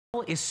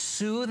is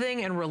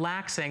soothing and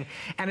relaxing,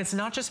 and it's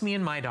not just me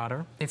and my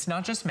daughter, it's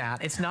not just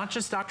Matt, it's not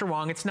just Dr.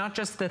 Wong, it's not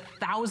just the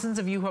thousands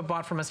of you who have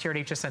bought from us here at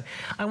HSN.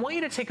 I want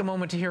you to take a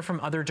moment to hear from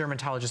other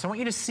dermatologists. I want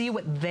you to see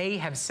what they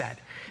have said.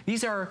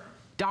 These are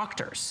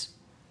doctors.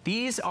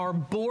 These are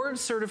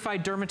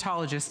board-certified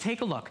dermatologists.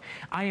 Take a look.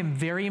 I am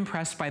very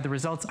impressed by the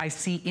results I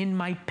see in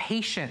my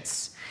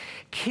patients.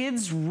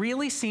 Kids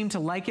really seem to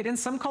like it, and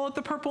some call it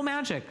the purple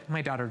magic.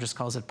 My daughter just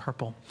calls it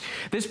purple.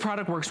 This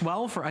product works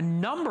well for a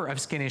number of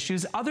skin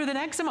issues other than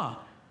eczema.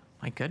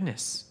 My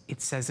goodness,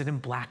 it says it in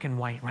black and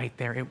white right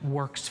there. It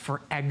works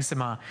for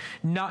eczema,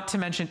 not to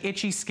mention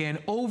itchy skin.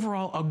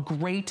 Overall, a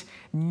great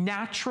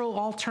natural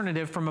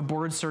alternative from a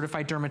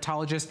board-certified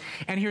dermatologist.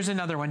 And here's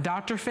another one.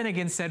 Dr.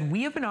 Finnegan said,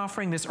 we have been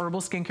offering this herbal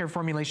skincare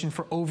formulation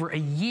for over a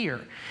year.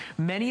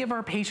 Many of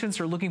our patients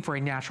are looking for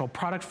a natural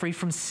product free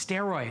from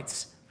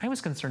steroids. I was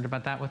concerned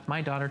about that with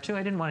my daughter too.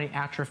 I didn't want any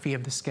atrophy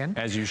of the skin.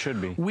 As you should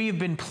be. We have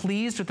been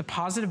pleased with the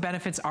positive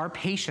benefits our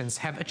patients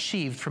have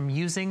achieved from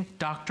using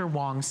Dr.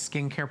 Wong's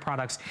skincare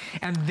products.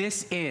 And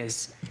this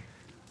is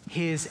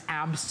his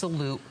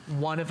absolute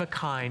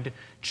one-of-a-kind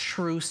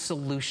true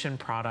solution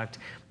product.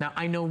 Now,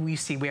 I know we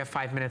have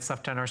 5 minutes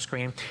left on our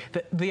screen.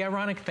 The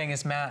ironic thing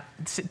is, Matt,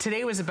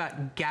 today was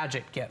about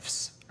gadget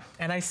gifts.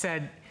 And I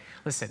said,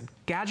 listen,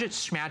 gadget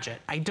schmadget.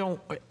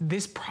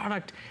 This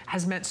product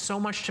has meant so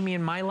much to me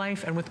in my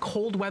life, and with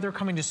cold weather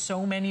coming to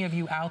so many of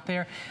you out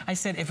there, I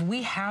said, if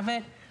we have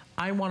it,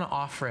 I want to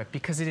offer it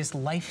because it is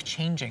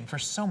life-changing for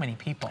so many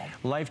people.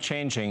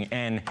 Life-changing,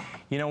 and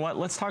you know what?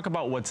 Let's talk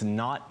about what's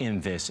not in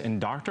this. And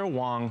Dr.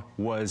 Wong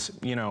was,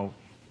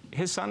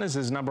 his son is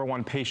his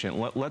 #1 patient.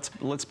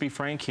 Let's be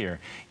frank here.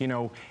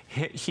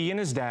 He and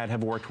his dad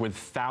have worked with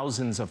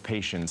thousands of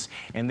patients,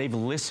 and they've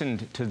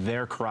listened to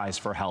their cries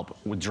for help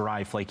with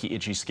dry, flaky,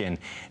 itchy skin.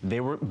 They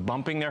were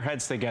bumping their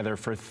heads together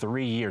for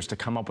 3 years to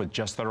come up with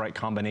just the right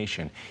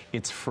combination.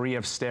 It's free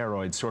of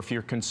steroids, so if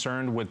you're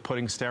concerned with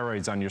putting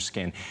steroids on your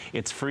skin,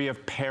 it's free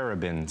of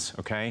parabens,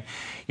 okay?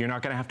 You're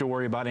not gonna have to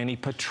worry about any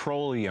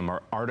petroleum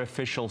or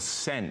artificial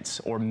scents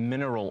or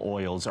mineral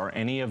oils or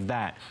any of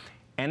that.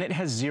 And it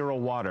has 0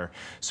 water.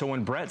 So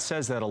when Brett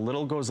says that a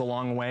little goes a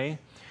long way,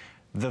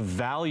 the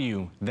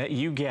value that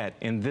you get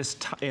in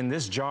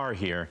this jar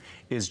here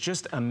is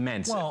just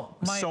immense. Well,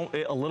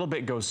 a little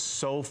bit goes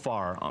so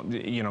far,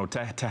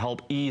 to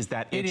help ease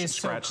that itch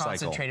scratch cycle. It is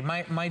so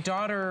concentrated. My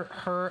daughter,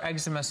 her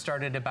eczema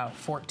started about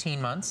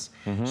 14 months.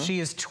 She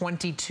is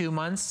 22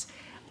 months.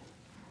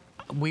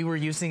 We were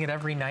using it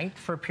every night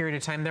for a period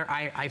of time there.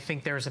 I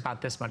think there's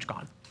about this much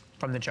gone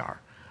from the jar.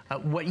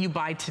 What you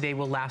buy today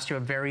will last you a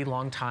very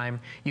long time.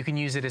 You can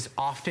use it as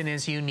often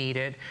as you need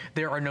it.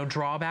 There are no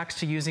drawbacks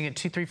to using it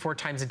 2, 3, 4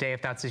 times a day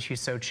if that's as you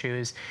so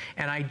choose.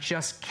 And I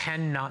just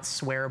cannot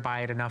swear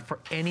by it enough for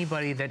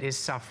anybody that is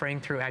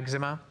suffering through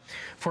eczema,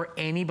 for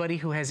anybody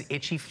who has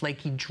itchy,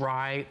 flaky,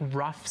 dry,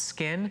 rough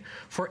skin,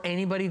 for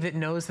anybody that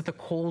knows that the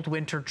cold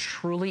winter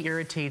truly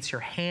irritates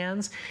your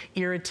hands,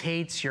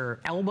 irritates your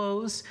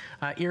elbows,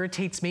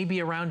 irritates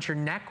maybe around your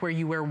neck where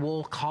you wear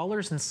wool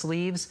collars and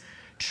sleeves.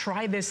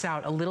 Try this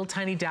out. A little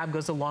tiny dab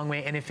goes a long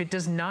way, and if it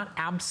does not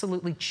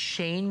absolutely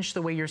change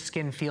the way your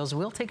skin feels,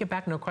 we'll take it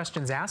back, no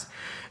questions asked.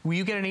 Will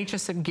you get an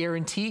HSN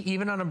guarantee,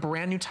 even on a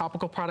brand new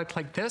topical product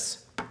like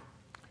this?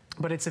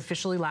 But it's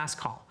officially last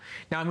call.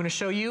 Now I'm gonna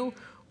show you,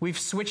 we've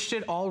switched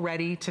it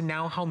already to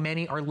now how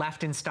many are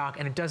left in stock,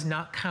 and it does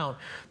not count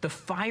the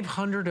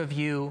 500 of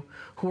you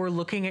who are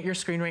looking at your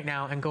screen right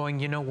now and going,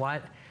 you know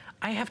what?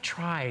 I have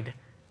tried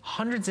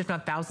hundreds, if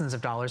not thousands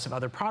of dollars of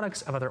other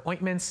products, of other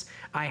ointments.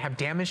 I have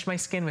damaged my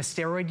skin with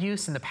steroid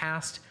use in the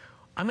past.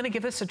 I'm gonna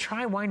give this a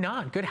try, why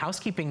not? Good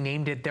Housekeeping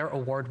named it their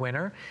award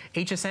winner.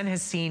 HSN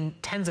has seen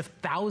tens of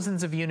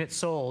thousands of units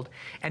sold,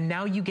 and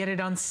now you get it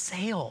on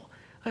sale.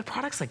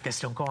 Products like this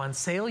don't go on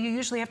sale. You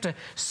usually have to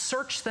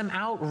search them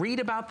out, read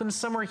about them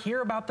somewhere,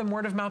 hear about them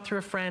word of mouth through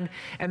a friend,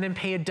 and then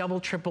pay a double,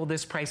 triple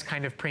this price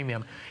kind of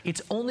premium.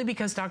 It's only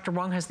because Dr.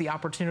 Wong has the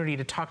opportunity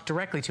to talk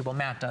directly to, well,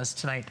 Matt does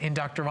tonight in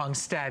Dr. Wong's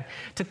stead,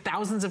 to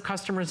thousands of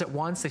customers at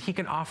once that he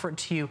can offer it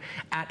to you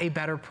at a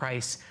better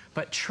price.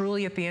 But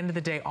truly, at the end of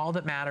the day, all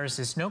that matters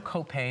is no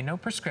copay, no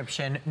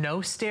prescription, no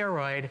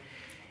steroid,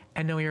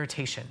 and no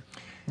irritation.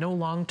 No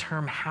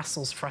long-term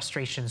hassles,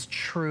 frustrations,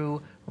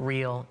 true,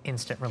 real,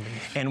 instant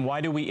relief. And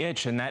why do we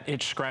itch? And that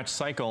itch scratch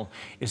cycle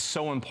is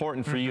so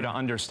important for you to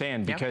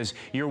understand, because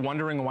you're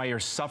wondering why you're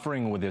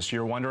suffering with this.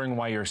 You're wondering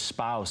why your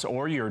spouse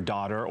or your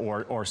daughter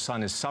or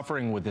son is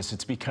suffering with this.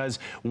 It's because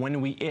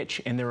when we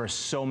itch, and there are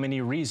so many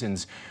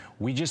reasons,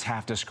 we just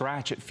have to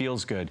scratch. It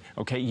feels good,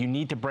 okay? You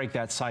need to break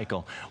that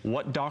cycle.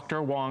 What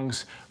Dr.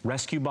 Wong's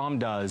Rescue Balm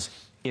does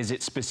is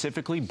it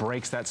specifically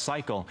breaks that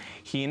cycle.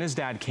 He and his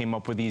dad came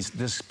up with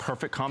this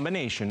perfect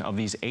combination of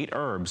these 8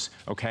 herbs,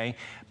 okay,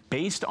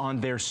 based on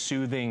their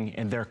soothing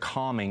and their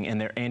calming and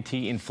their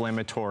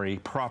anti-inflammatory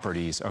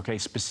properties, okay,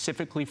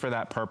 specifically for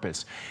that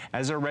purpose.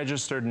 As a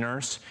registered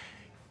nurse,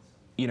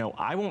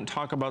 I won't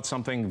talk about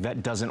something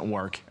that doesn't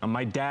work.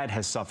 My dad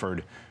has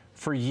suffered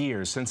for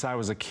years, since I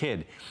was a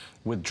kid,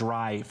 with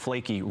dry,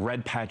 flaky,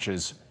 red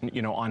patches,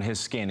 you know, on his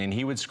skin, and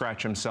he would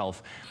scratch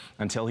himself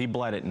until he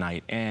bled at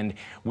night, and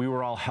we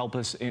were all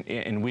helpless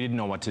and we didn't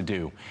know what to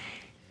do.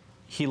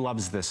 He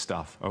loves this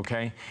stuff,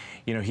 okay?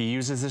 You know, he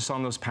uses this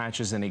on those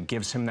patches and it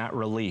gives him that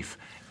relief.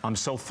 I'm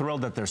so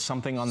thrilled that there's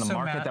something on the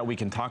market, Matt, that we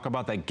can talk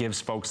about that gives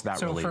folks that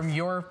relief. So from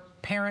your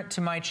parent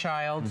to my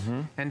child,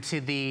 and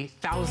to the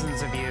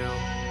thousands of you,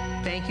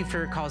 thank you for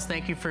your calls,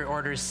 thank you for your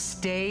orders.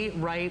 Stay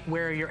right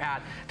where you're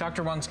at.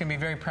 Dr. Wong's gonna be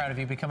very proud of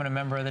you becoming a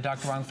member of the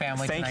Dr. Wong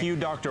family tonight. Thank you,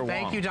 Dr. Wong.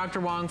 Thank you, Dr.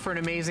 Wong, for an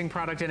amazing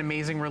product and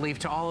amazing relief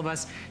to all of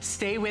us.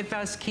 Stay with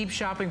us, keep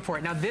shopping for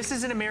it. Now, this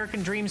is an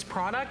American Dreams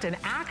product, and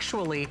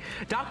actually,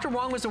 Dr.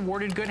 Wong was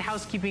awarded Good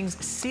Housekeeping's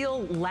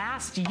seal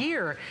last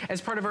year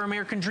as part of our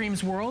American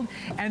Dreams world,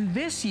 and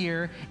this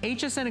year,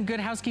 HSN and Good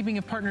Housekeeping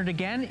have partnered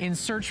again in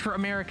search for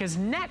America's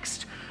next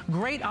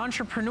great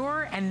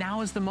entrepreneur, and now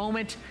is the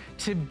moment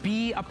to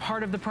be a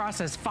part of the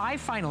process.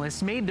 5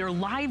 finalists made their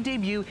live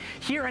debut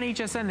here on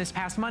HSN this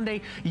past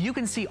Monday. You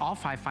can see all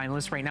 5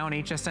 finalists right now on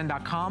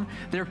hsn.com.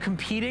 They're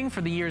competing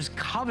for the year's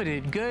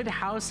coveted Good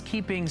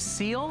Housekeeping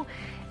seal,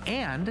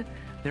 and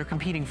they're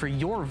competing for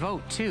your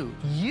vote, too.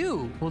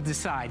 You will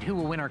decide who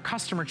will win our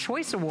Customer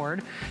Choice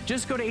Award.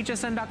 Just go to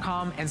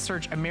hsn.com and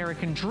search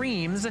American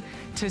Dreams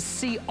to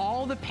see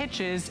all the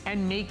pitches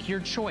and make your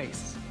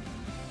choice.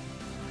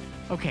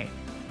 Okay,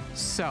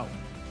 so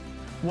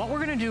what we're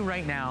gonna do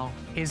right now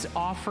is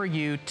offer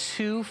you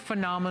 2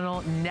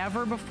 phenomenal,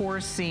 never before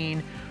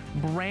seen,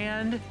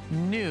 brand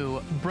new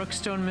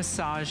Brookstone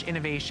massage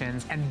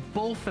innovations, and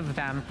both of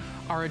them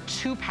are a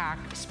 2-pack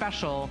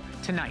special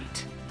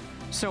tonight.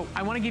 So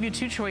I wanna give you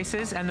 2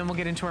 choices, and then we'll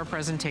get into our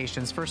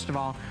presentations. First of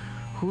all,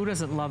 who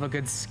doesn't love a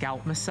good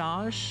scalp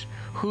massage?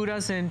 Who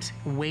doesn't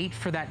wait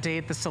for that day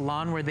at the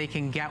salon where they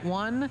can get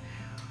one?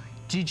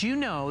 Did you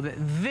know that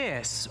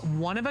this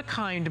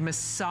one-of-a-kind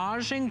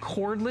massaging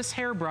cordless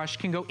hairbrush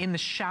can go in the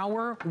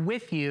shower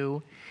with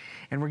you?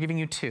 And we're giving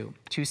you 2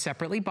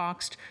 separately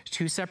boxed,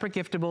 2 separate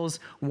giftables,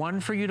 one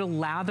for you to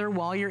lather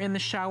while you're in the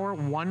shower,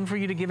 one for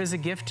you to give as a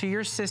gift to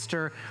your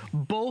sister,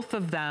 both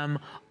of them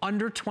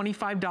under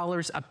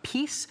 $25 a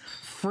piece,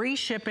 free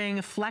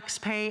shipping, flex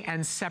pay,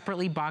 and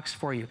separately boxed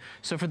for you.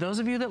 So for those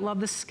of you that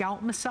love the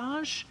scalp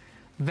massage,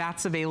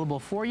 that's available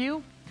for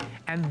you.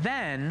 And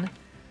then,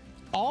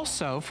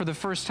 also, for the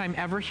first time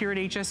ever here at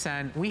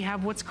HSN, we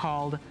have what's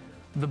called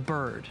the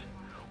Bird.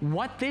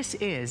 What this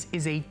is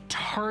a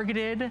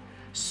targeted,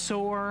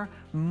 sore,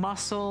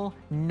 muscle,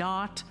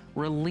 knot,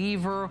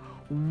 reliever,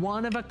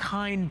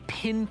 one-of-a-kind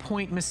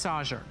pinpoint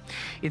massager.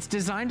 It's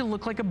designed to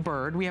look like a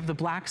bird. We have the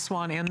black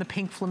swan and the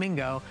pink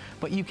flamingo,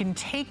 but you can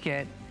take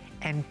it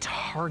and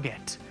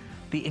target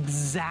the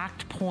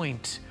exact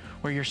point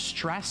where you're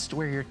stressed,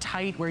 where you're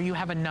tight, where you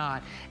have a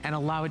knot, and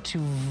allow it to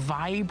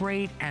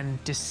vibrate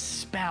and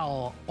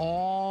dispel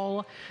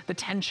all the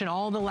tension,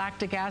 all the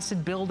lactic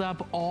acid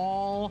buildup,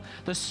 all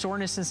the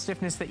soreness and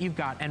stiffness that you've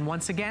got. And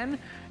once again,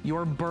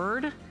 your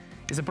bird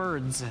is a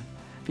bird's,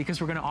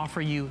 because we're gonna offer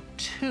you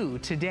 2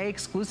 today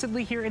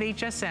exclusively here at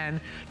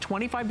HSN,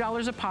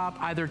 $25 a pop,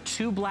 either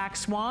 2 black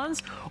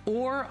swans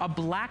or a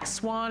black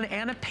swan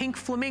and a pink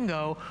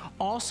flamingo,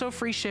 also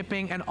free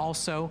shipping and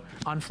also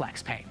on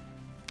FlexPay.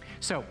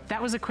 So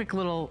that was a quick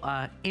little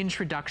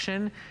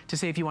introduction to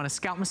say if you want a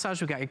scalp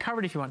massage, we got you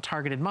covered. If you want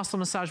targeted muscle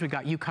massage, we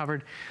got you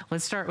covered.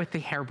 Let's start with the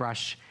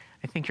hairbrush.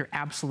 I think you're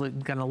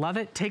absolutely gonna love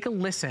it. Take a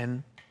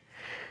listen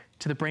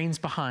to the brains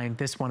behind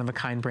this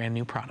one-of-a-kind brand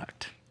new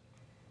product.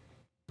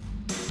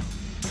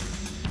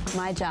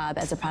 My job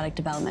as a product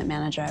development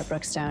manager at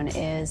Brookstone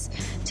is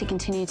to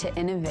continue to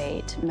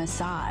innovate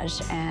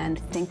massage and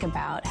think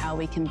about how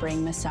we can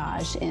bring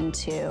massage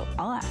into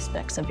all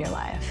aspects of your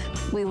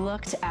life. We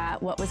looked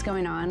at what was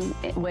going on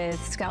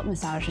with scalp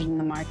massages in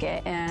the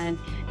market, and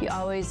you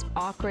always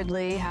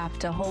awkwardly have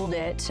to hold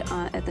it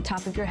at the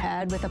top of your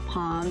head with a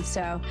palm.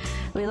 So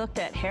we looked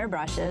at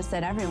hairbrushes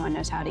that everyone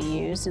knows how to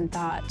use and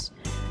thought,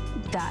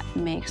 that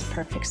makes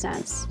perfect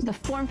sense. The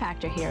form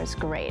factor here is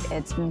great.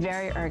 It's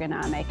very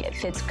ergonomic. It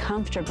fits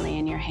comfortably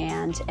in your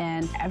hand,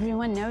 and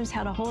everyone knows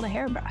how to hold a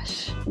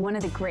hairbrush. One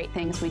of the great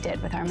things we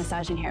did with our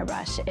massaging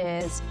hairbrush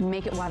is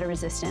make it water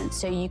resistant,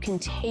 so you can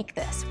take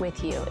this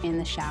with you in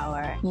the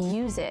shower,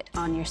 use it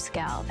on your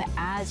scalp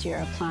as you're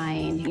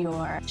applying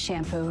your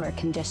shampoo or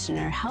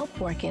conditioner, help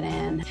work it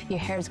in. Your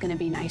hair is going to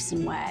be nice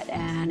and wet,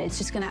 and it's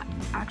just going to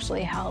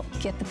actually help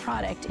get the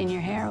product in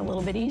your hair a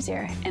little bit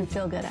easier and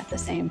feel good at the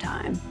same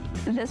time.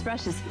 This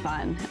brush is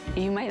fun.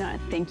 You might not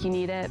think you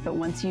need it, but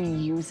once you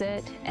use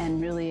it and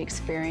really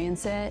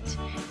experience it,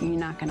 you're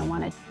not going to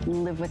want to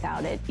live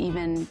without it,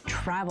 even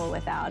travel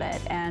without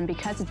it. And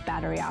because it's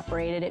battery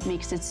operated, it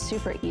makes it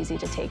super easy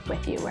to take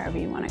with you wherever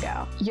you want to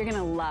go. You're going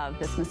to love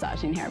this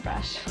massaging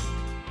hairbrush.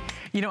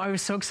 You know, I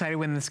was so excited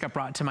when this got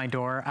brought to my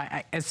door.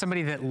 As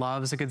somebody that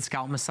loves a good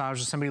scalp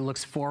massage, or somebody who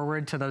looks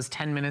forward to those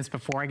 10 minutes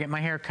before I get my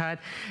hair cut,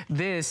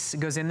 this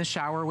goes in the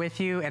shower with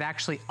you. It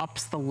actually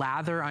ups the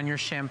lather on your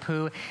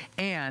shampoo,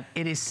 and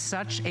it is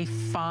such a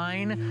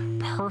fine,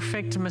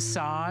 perfect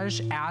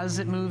massage as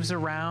it moves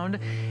around.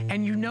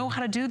 And you know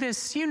how to do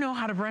this. You know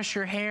how to brush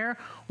your hair.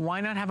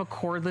 Why not have a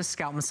cordless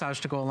scalp massage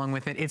to go along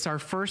with it? It's our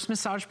first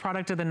massage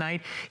product of the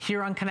night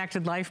here on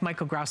Connected Life.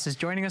 Michael Grouse is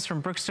joining us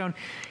from Brookstone.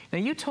 Now,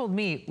 you told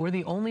me we're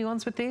the only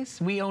ones with these.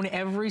 We own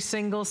every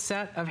single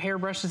set of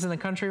hairbrushes in the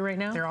country right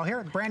now. They're all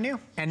here, brand new.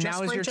 And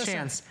now is your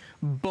chance.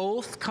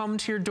 Both come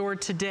to your door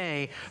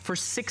today for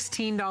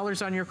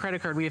 $16 on your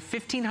credit card. We have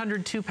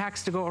 1,500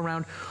 two-packs to go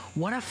around.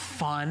 What a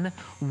fun,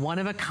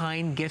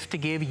 one-of-a-kind gift to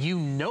give. You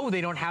know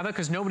they don't have it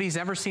because nobody's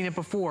ever seen it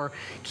before.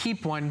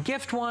 Keep one,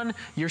 gift one,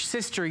 your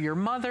sister, your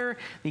mother.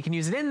 You can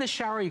use it in the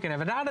shower. You can have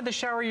it out of the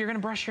shower. You're going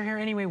to brush your hair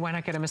anyway. Why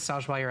not get a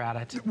massage while you're at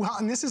it? Well,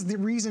 and this is the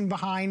reason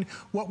behind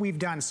what we've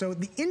done. So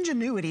the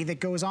ingenuity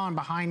that goes on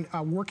behind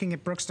working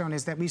at Brookstone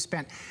is that we've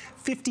spent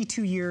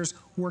 52 years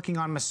working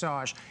on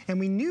massage. And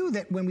we knew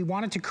that when we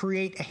wanted to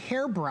create a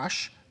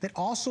hairbrush that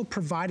also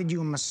provided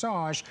you a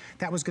massage,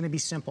 that was going to be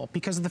simple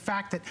because of the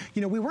fact that,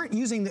 you know, we weren't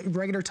using the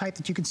regular type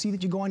that you can see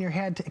that you go on your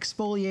head to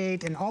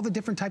exfoliate and all the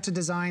different types of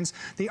designs.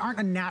 They aren't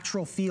a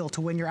natural feel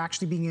to when you're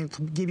actually being able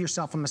to give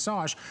yourself a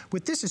massage.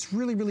 With this, it's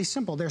really, really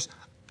simple. There's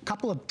a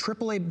couple of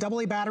AAA,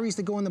 AA batteries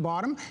that go in the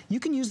bottom.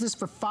 You can use this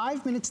for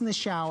 5 minutes in the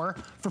shower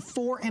for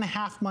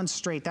 4.5 months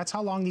straight. That's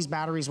how long these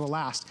batteries will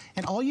last.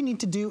 And all you need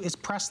to do is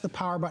press the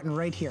power button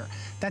right here.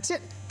 That's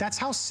it. That's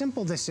how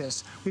simple this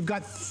is. We've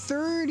got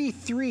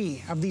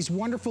 33 of these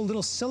wonderful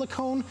little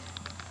silicone,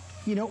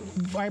 you know,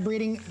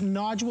 vibrating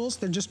nodules.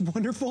 They're just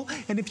wonderful.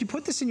 And if you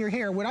put this in your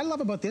hair, what I love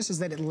about this is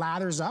that it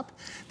lathers up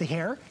the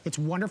hair. It's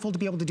wonderful to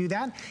be able to do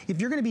that. If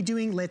you're gonna be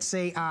doing, let's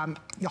say, a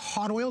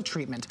hot oil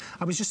treatment.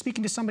 I was just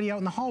speaking to somebody out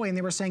in the hallway and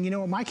they were saying, you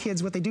know, my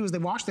kids, what they do is they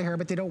wash their hair,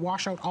 but they don't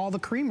wash out all the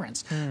cream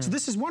rinse. So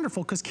this is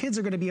wonderful because kids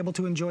are gonna be able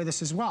to enjoy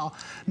this as well.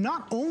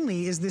 Not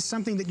only is this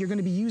something that you're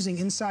gonna be using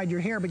inside your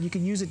hair, but you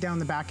can use it down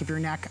the back of your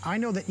neck. I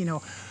know that, you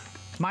know,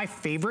 my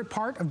favorite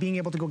part of being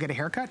able to go get a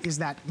haircut is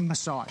that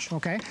massage,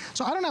 okay?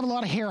 So I don't have a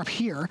lot of hair up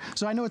here,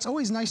 so I know it's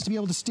always nice to be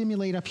able to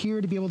stimulate up here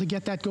to be able to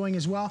get that going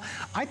as well.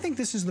 I think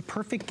this is the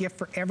perfect gift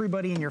for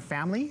everybody in your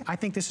family. I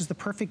think this is the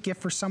perfect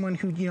gift for someone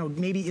who, you know,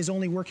 maybe is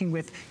only working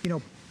with, you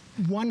know,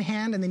 one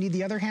hand and they need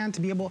the other hand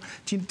to be able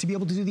to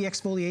do the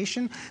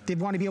exfoliation. They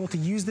want to be able to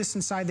use this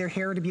inside their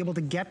hair to be able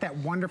to get that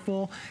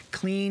wonderful,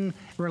 clean,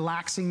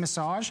 relaxing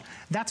massage.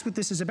 That's what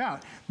this is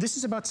about. This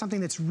is about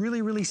something that's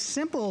really, really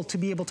simple to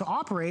be able to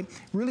operate,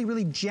 really,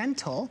 really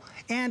gentle,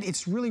 and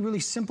it's really, really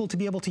simple to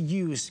be able to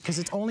use because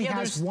it only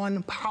has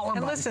one power button.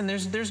 And listen,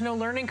 there's no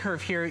learning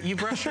curve here. You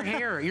brush your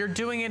hair. You're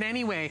doing it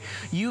anyway.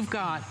 You've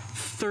got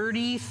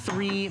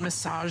 33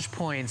 massage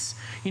points.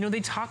 You know, they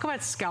talk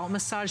about scalp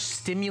massage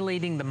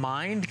stimulating the mind.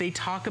 They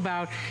talk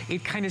about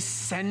it kind of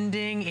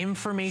sending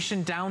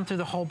information down through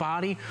the whole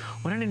body.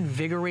 What an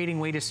invigorating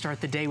way to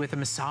start the day with a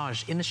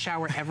massage. In the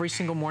shower every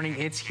single morning,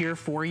 it's here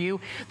for you.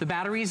 The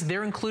batteries,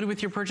 they're included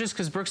with your purchase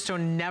because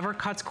Brookstone never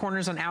cuts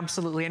corners on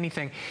absolutely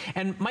anything.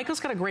 And Michael's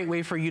got a great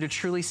way for you to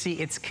truly see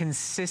its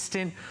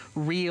consistent,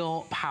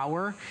 real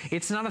power.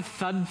 It's not a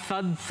thud,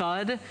 thud,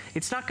 thud.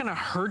 It's not gonna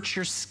hurt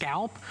your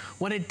scalp.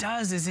 What it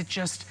does is it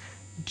just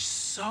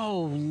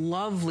so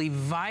lovely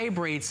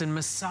vibrates and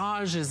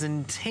massages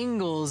and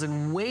tingles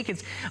and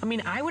wakens. I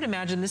mean, I would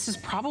imagine this is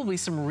probably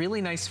some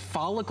really nice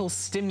follicle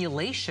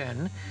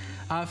stimulation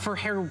for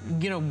hair,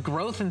 you know,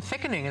 growth and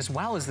thickening as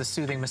well as the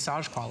soothing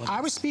massage quality.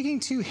 I was speaking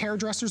to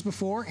hairdressers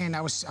before, and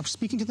I was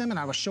speaking to them, and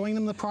I was showing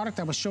them the product.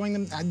 I was showing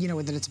them, you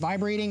know, that it's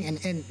vibrating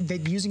and they're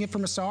using it for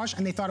massage,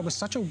 and they thought it was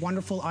such a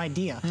wonderful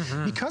idea.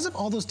 Because of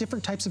all those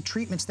different types of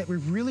treatments that we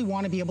really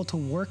want to be able to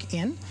work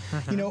in.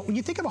 You know, when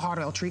you think of a hot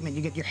oil treatment,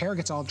 you get your hair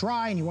gets all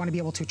dry, and you want to be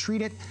able to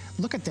treat it.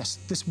 Look at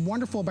this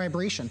wonderful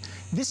vibration.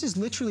 This is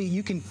literally,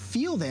 you can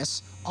feel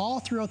this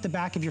all throughout the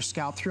back of your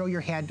scalp, through your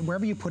head,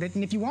 wherever you put it.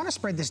 And if you want to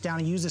spread this down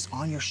and use this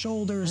on your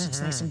shoulders, it's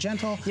nice and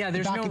gentle. Yeah,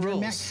 there's no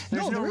rules.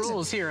 There's no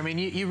rules here. I mean,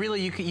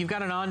 you've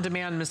got an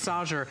on-demand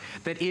massager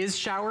that is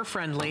shower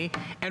friendly.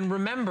 And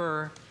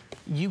remember,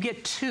 you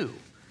get two.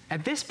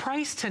 At this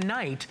price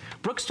tonight,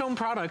 Brookstone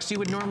products, you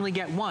would normally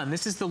get one.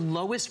 This is the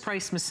lowest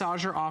price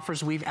massager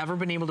offers we've ever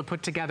been able to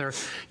put together.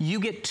 You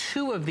get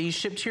two of these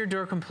shipped to your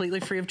door completely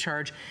free of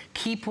charge.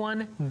 Keep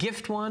one,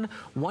 gift one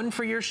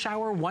for your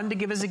shower, one to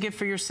give as a gift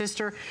for your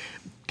sister.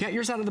 Get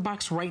yours out of the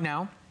box right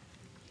now.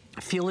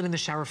 Feel it in the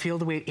shower, feel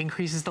the way it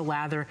increases the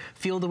lather,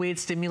 feel the way it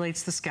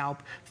stimulates the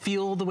scalp,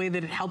 feel the way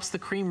that it helps the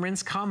cream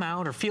rinse come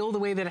out, or feel the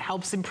way that it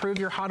helps improve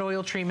your hot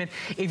oil treatment.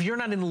 If you're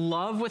not in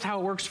love with how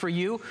it works for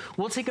you,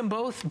 we'll take them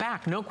both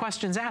back, no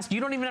questions asked.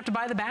 You don't even have to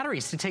buy the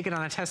batteries to take it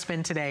on a test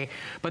spin today,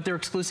 but they're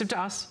exclusive to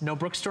us. No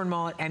Brookstone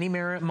mall at any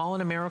mall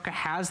in America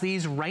has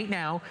these right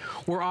now.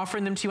 We're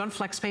offering them to you on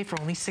FlexPay for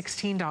only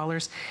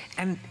 $16.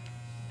 And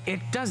it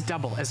does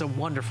double as a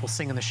wonderful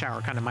sing in the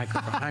shower kind of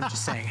microphone. I'm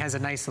just saying, has a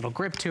nice little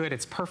grip to it.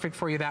 It's perfect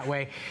for you that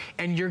way.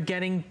 And you're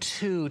getting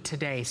 2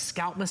 today.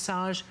 Scalp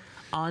massage,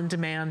 on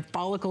demand,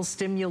 follicle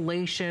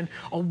stimulation,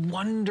 a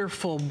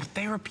wonderful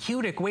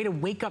therapeutic way to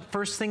wake up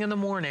first thing in the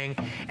morning,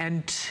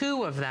 and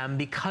 2 of them,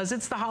 because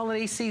it's the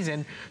holiday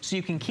season, so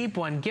you can keep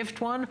one, gift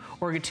one,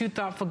 or get 2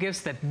 thoughtful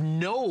gifts that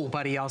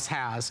nobody else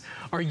has,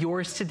 are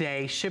yours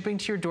today, shipping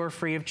to your door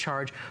free of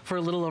charge for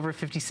a little over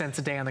 50 cents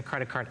a day on the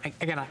credit card.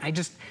 Again,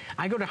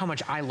 I go to how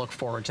much I look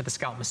forward to the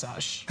scalp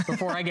massage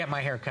before I get my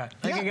hair cut.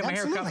 I can get my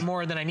hair cut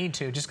more than I need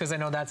to, just because I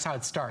know that's how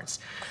it starts.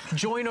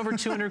 Join over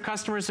 200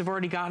 customers have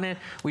already gotten it.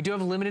 We do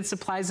have limited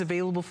supplies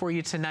available for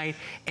you tonight,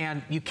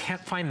 and you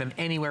can't find them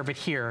anywhere but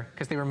here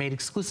because they were made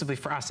exclusively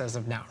for us as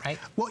of now, right?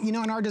 Well, you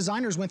know, and our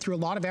designers went through a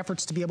lot of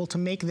efforts to be able to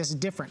make this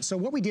different. So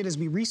what we did is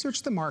we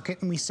researched the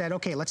market and we said,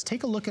 okay, let's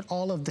take a look at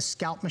all of the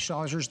scalp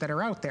massagers that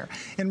are out there.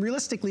 And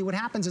realistically, what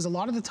happens is a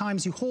lot of the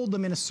times you hold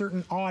them in a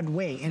certain odd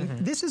way. And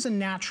this is a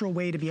natural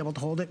way to be able to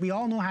hold it. We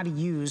all know how to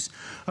use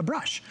a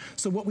brush.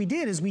 So what we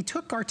did is we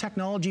took our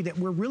technology that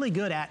we're really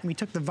good at, and we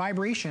took the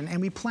vibration and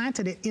we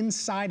planted it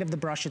inside of the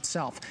brush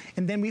itself.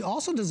 And then we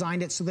also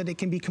designed it so that it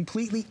can be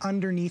completely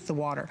underneath the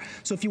water.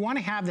 So if you want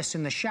to have this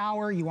in the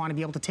shower, you want to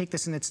be able to take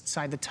this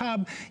inside the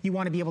tub, you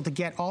want to be able to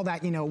get all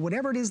that, you know,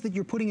 whatever it is that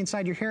you're putting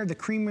inside your hair, the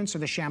cream rinse or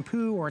the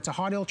shampoo, or it's a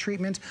hot oil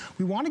treatment,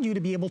 we wanted you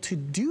to be able to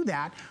do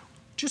that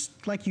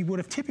just like you would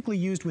have typically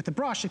used with the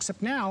brush,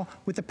 except now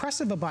with the press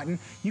of a button,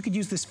 you could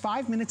use this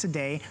 5 minutes a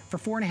day for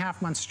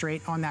 4.5 months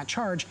straight on that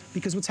charge,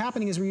 because what's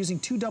happening is we're using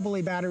 2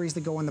 AA batteries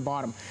that go in the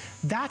bottom.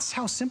 That's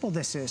how simple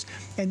this is.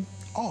 And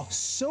oh,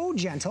 so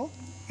gentle.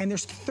 And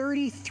there's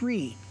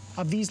 33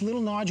 of these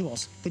little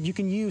nodules that you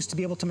can use to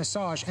be able to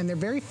massage, and they're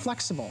very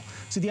flexible.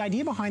 So the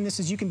idea behind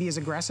this is you can be as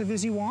aggressive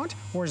as you want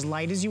or as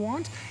light as you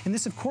want, and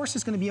this of course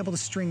is going to be able to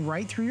string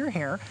right through your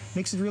hair.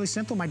 Makes it really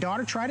simple. My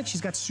daughter tried it. She's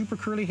got super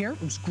curly hair.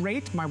 It was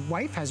great. My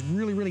wife has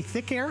really, really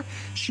thick hair.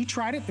 She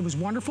tried it. It was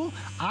wonderful.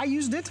 I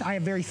used it. I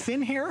have very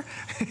thin hair.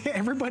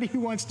 Everybody who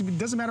wants to, it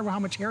doesn't matter how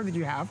much hair that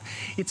you have,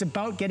 it's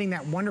about getting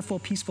that wonderful,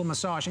 peaceful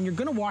massage, and you're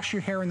going to wash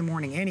your hair in the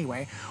morning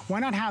anyway. Why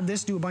not have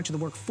this do a bunch of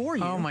the work for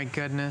you? Oh my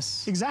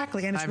goodness.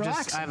 Exactly, and it's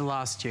relaxing. I've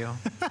lost you.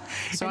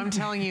 So I'm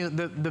telling you,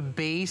 the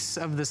base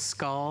of the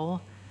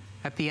skull,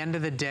 at the end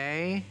of the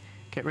day,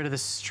 get rid of the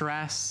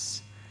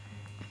stress,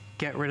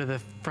 get rid of the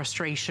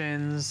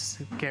frustrations,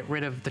 get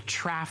rid of the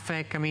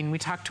traffic. I mean, we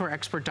talked to our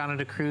expert, Donna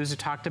DeCruz, who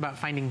talked about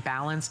finding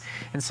balance,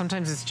 and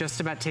sometimes it's just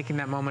about taking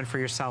that moment for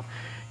yourself.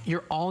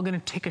 You're all gonna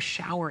take a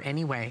shower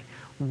anyway.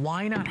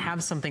 Why not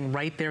have something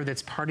right there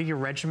that's part of your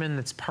regimen,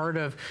 that's part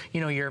of,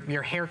 you know,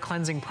 your hair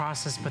cleansing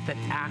process, but that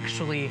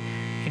actually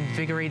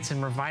invigorates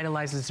and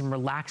revitalizes and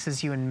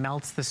relaxes you and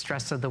melts the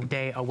stress of the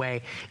day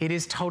away. It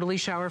is totally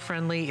shower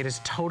friendly. It is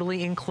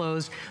totally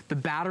enclosed. The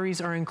batteries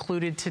are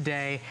included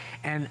today,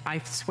 and I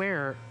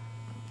swear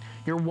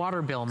your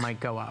water bill might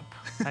go up.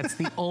 That's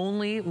the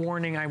only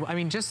warning I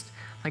mean, just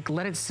like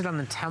let it sit on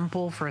the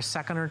temple for a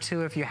second or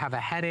two if you have a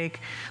headache.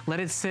 Let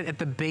it sit at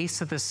the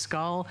base of the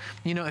skull.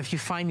 You know, if you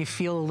find you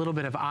feel a little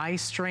bit of eye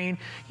strain,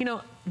 you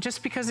know,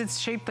 just because it's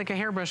shaped like a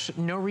hairbrush,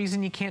 no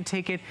reason you can't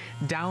take it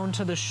down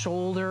to the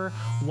shoulder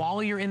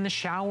while you're in the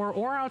shower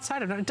or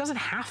outside. It doesn't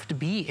have to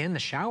be in the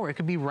shower. It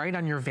could be right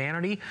on your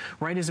vanity,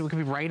 right as it could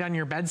be right on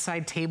your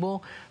bedside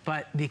table,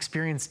 but the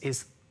experience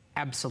is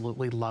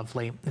absolutely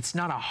lovely. It's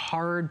not a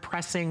hard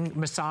pressing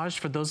massage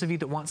for those of you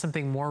that want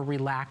something more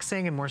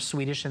relaxing and more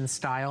Swedish in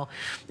style.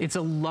 It's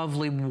a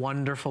lovely,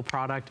 wonderful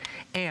product.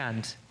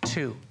 And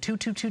two,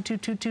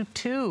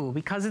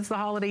 because it's the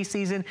holiday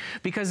season,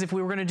 because if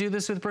we were gonna do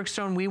this with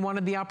Brookstone, we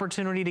wanted the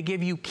opportunity to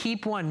give you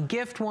keep one,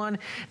 gift one,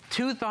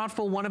 2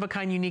 thoughtful,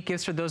 one-of-a-kind unique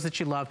gifts for those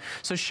that you love.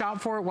 So shop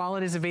for it while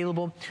it is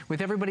available.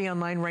 With everybody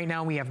online right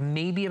now, we have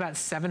maybe about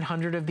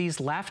 700 of these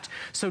left.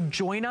 So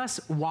join us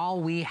while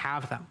we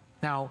have them.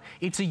 Now,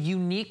 it's a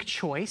unique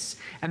choice,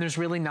 and there's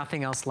really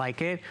nothing else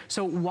like it.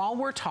 So while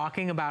we're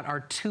talking about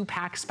our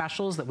 2-pack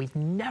specials that we've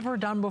never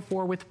done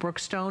before with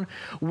Brookstone,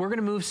 we're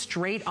gonna move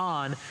straight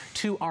on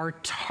to our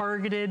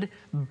targeted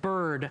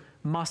bird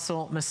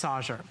muscle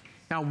massager.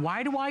 Now,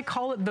 why do I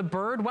call it the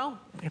bird? Well,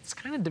 it's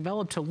kind of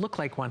developed to look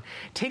like one.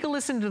 Take a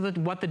listen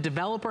to what the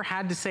developer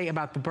had to say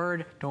about the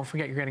bird. Don't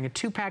forget you're getting a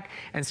 2-pack,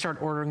 and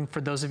start ordering for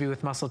those of you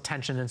with muscle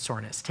tension and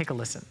soreness. Take a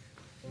listen.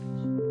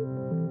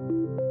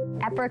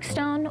 At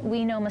Brookstone,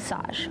 we know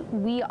massage.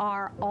 We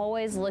are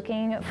always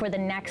looking for the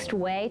next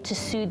way to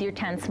soothe your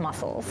tense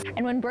muscles.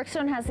 And when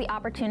Brookstone has the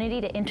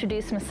opportunity to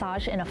introduce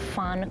massage in a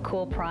fun,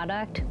 cool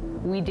product,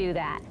 we do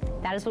that.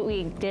 That is what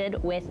we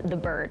did with the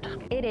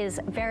bird. It is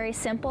very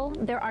simple.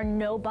 There are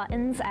no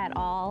buttons at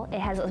all. It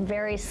has a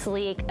very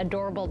sleek,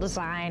 adorable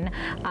design.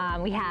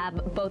 We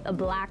have both a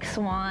black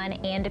swan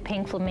and a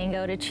pink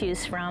flamingo to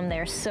choose from.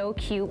 They're so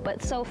cute,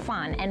 but so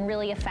fun and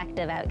really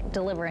effective at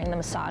delivering the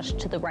massage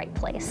to the right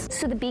place.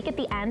 So the beak at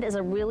the end is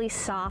a really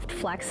soft,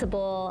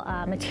 flexible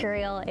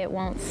material. It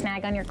won't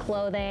snag on your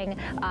clothing.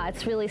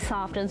 It's really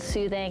soft and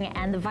soothing,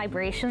 and the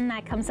vibration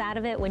that comes out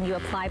of it when you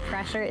apply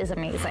pressure is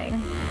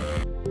amazing.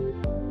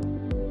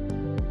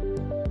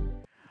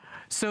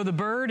 So the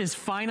bird is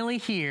finally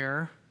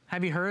here.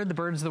 Have you heard? The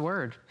bird's the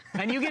word.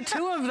 And you get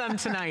 2 of them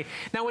tonight.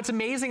 Now, what's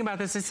amazing about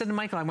this, I said to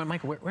Michael, I went,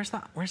 Michael, where's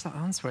the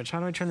on switch? How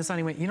do I turn this on?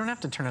 He went, you don't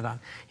have to turn it on.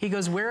 He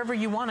goes, wherever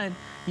you want it,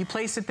 you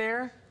place it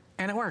there,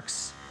 and it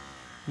works.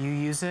 You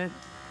use it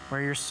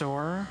where you're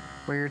sore,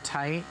 where you're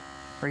tight,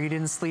 or you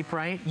didn't sleep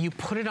right, you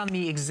put it on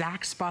the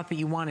exact spot that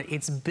you want it.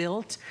 It's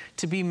built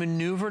to be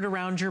maneuvered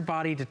around your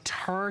body to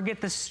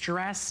target the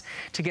stress,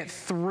 to get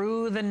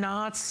through the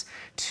knots,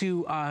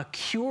 to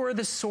cure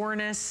the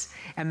soreness.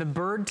 And the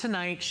bird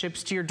tonight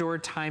ships to your door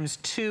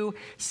 ×2,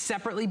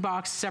 separately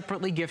boxed,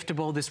 separately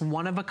giftable, this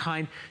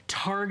one-of-a-kind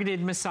targeted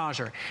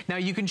massager. Now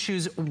you can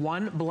choose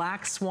 1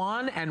 black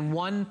swan and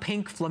 1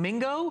 pink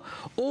flamingo,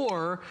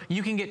 or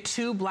you can get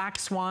 2 black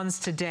swans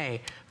today.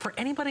 For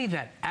anybody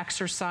that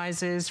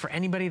exercises, for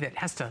anybody that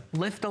has to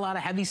lift a lot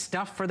of heavy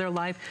stuff for their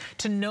life,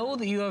 to know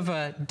that you have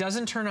a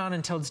doesn't turn on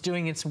until it's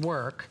doing its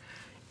work,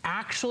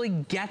 actually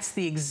gets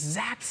the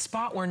exact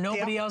spot where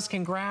nobody else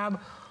can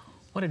grab.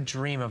 What a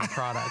dream of a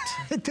product.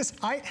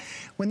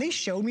 When they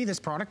showed me this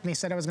product and they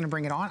said I was going to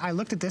bring it on, I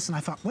looked at this and I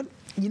thought, what,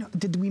 you know,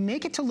 did we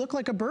make it to look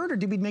like a bird, or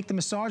did we make the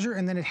massager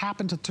and then it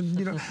happened to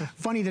you know,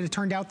 funny that it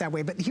turned out that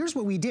way. But here's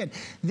what we did.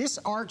 This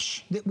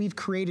arch that we've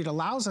created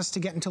allows us to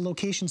get into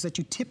locations that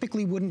you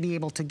typically wouldn't be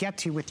able to get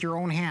to with your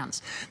own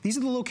hands. These are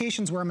the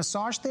locations where a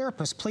massage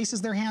therapist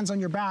places their hands on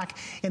your back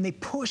and they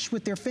push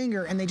with their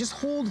finger and they just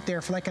hold it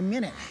there for like a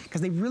minute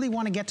because they really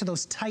want to get to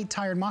those tight,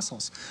 tired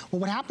muscles.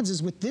 Well, what happens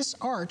is with this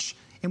arch,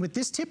 and with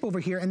this tip over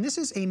here, and this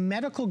is a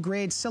medical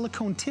grade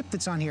silicone tip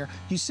that's on here,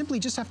 you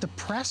simply just have to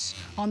press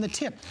on the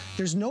tip.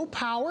 There's no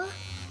power,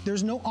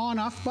 there's no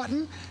on-off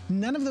button,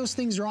 none of those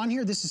things are on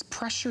here. This is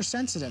pressure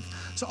sensitive.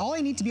 So all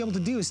I need to be able to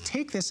do is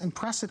take this and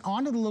press it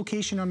onto the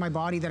location on my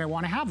body that I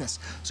want to have this.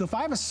 So if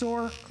I have a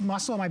sore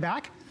muscle on my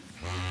back,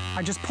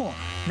 I just pull.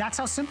 That's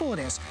how simple it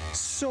is.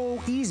 So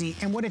easy.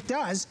 And what it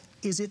does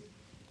is it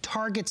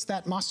targets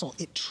that muscle.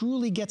 It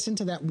truly gets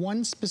into that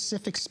one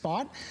specific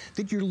spot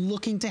that you're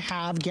looking to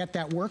have get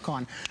that work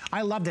on.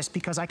 I love this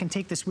because I can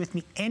take this with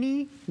me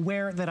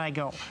anywhere that I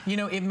go. You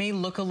know, it may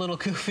look a little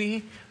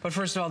goofy, but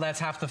first of all, that's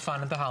half the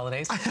fun at the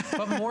holidays.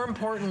 But more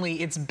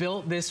importantly, it's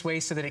built this way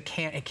so that it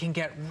can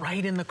get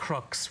right in the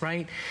crooks,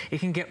 right? It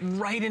can get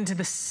right into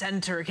the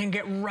center. It can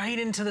get right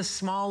into the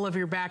small of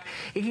your back.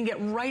 It can get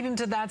right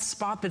into that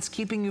spot that's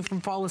keeping you from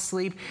fall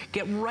asleep.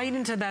 Get right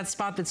into that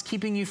spot that's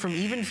keeping you from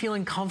even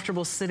feeling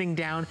comfortable sitting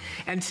down.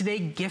 And today,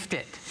 gift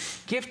it.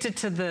 Gift it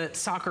to the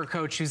soccer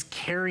coach who's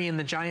carrying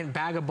the giant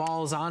bag of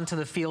balls onto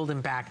the field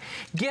and back.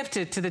 Gift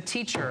it to the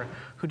teacher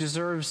who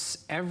deserves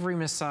every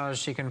massage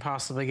she can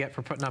possibly get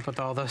for putting up with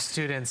all those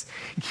students.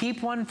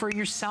 Keep one for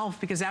yourself,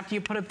 because after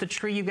you put up the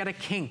tree, you've got a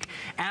kink.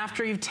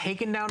 After you've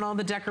taken down all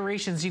the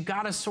decorations, you've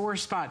got a sore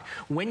spot.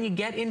 When you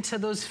get into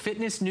those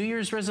fitness New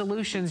Year's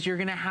resolutions, you're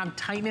gonna have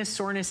tightness,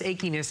 soreness,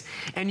 achiness,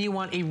 and you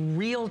want a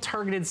real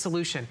targeted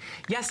solution.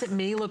 Yes, it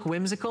may look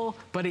whimsical,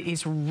 but it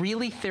is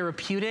really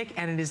therapeutic,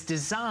 and it is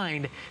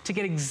designed to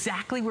get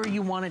exactly where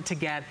you want it to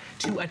get,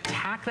 to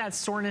attack that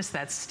soreness,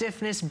 that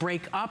stiffness,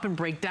 break up and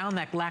break down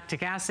that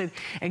lactic acid,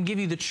 and give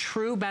you the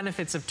true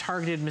benefits of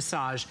targeted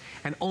massage.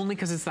 And only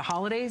because it's the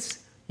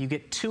holidays, you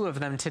get 2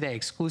 of them today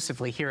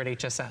exclusively here at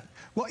HSN.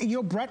 Well, you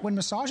know, Brett, when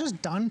massage is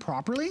done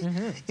properly,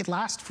 it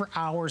lasts for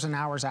hours and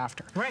hours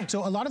after. Right.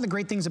 So a lot of the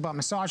great things about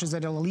massage is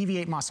that it'll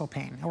alleviate muscle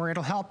pain, or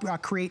it'll help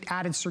create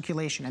added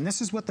circulation. And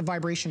this is what the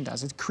vibration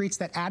does. It creates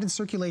that added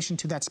circulation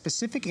to that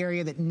specific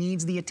area that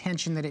needs the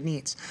attention that it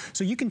needs.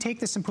 So you can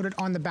take this and put it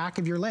on the back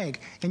of your leg,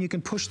 and you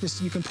can push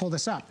this, you can pull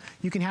this up.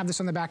 You can have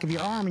this on the back of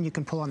your arm, and you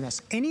can pull on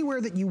this.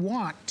 Anywhere that you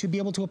want to be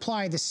able to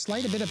apply this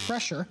slight bit of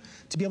pressure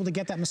to be able to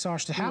get that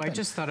massage to happen. Ooh, I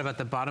just thought about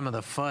the bottom of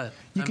the foot.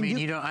 I mean,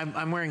 you know,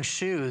 I'm wearing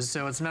shoes,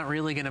 so it's not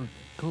really gonna.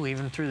 Ooh,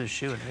 even through the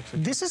shoe, it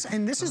actually. This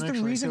is the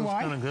reason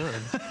why. Kind of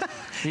good.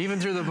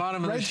 Even through the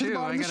bottom of the shoe,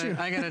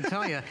 I gotta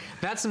tell you,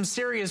 that's some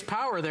serious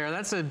power there.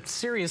 That's a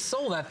serious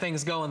soul that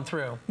thing's going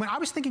through. When I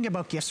was thinking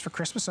about gifts for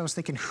Christmas, I was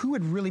thinking who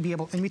would really be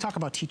able. And we talk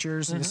about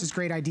teachers, and this is a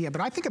great idea, but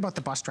I think about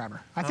the bus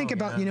driver. I think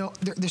about, you know,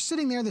 they're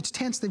sitting there, that's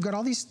tense. They've got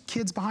all these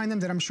kids behind them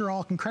that I'm sure are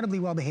all incredibly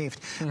well behaved.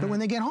 But when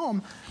they get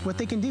home, what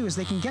they can do is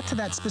they can get to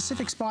that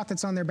specific spot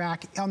that's on their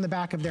back, on the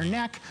back of their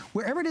neck,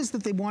 wherever it is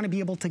that they want to be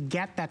able to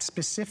get that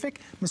specific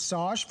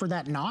massage for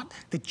that knot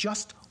that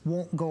just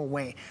won't go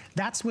away.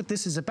 That's what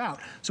this is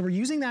about. So we're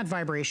using that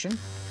vibration.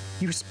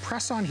 You just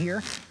press on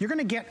here. You're going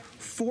to get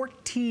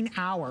 14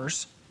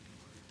 hours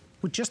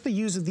with just the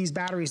use of these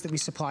batteries that we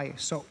supply you.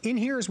 So in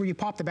here is where you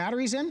pop the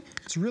batteries in.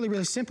 It's really,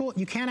 really simple.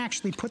 You can't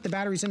actually put the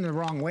batteries in the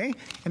wrong way.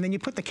 And then you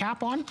put the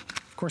cap on.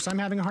 Of course, I'm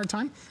having a hard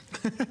time.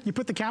 You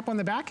put the cap on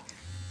the back,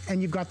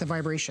 and you've got the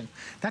vibration.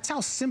 That's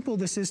how simple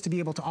this is to be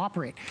able to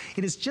operate.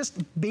 It is just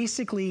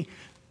basically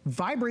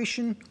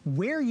vibration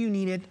where you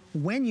need it,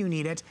 when you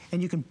need it,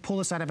 and you can pull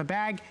this out of a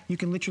bag. You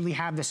can literally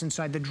have this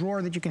inside the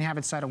drawer that you can have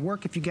inside of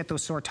work if you get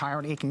those sore,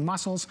 tired, aching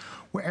muscles,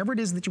 wherever it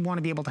is that you want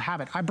to be able to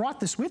have it. I brought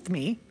this with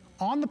me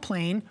on the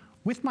plane,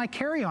 with my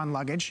carry-on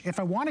luggage. If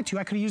I wanted to,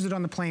 I could have used it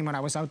on the plane when I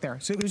was out there.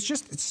 So it was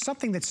just, it's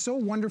something that's so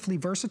wonderfully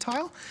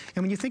versatile.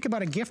 And when you think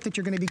about a gift that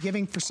you're gonna be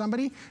giving for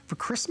somebody for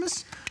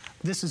Christmas,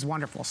 this is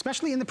wonderful,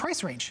 especially in the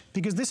price range,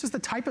 because this is the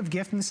type of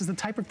gift and this is the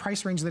type of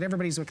price range that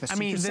everybody's with the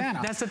Secret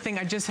Santa. That's the thing.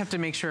 I just have to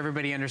make sure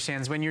everybody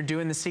understands when you're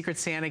doing the Secret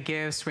Santa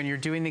gifts, when you're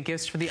doing the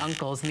gifts for the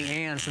uncles and the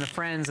aunts and the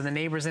friends and the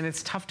neighbors, and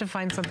it's tough to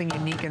find something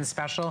unique and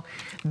special.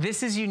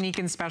 This is unique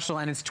and special,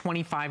 and it's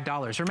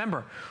 $25.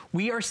 Remember,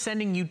 we are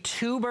sending you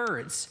 2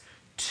 birds,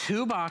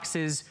 2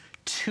 boxes,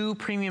 2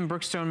 premium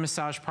Brookstone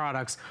massage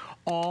products,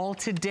 all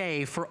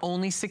today for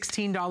only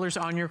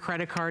 $16 on your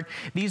credit card.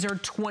 These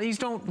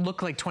don't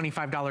look like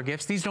 $25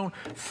 gifts. These don't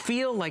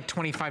feel like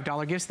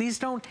 $25 gifts. These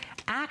don't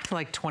act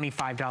like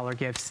 $25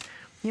 gifts.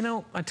 You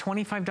know, a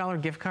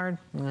 $25 gift card,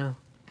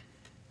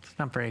 it's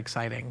not very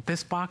exciting.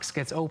 This box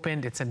gets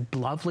opened. It's a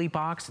lovely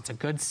box. It's a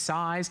good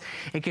size.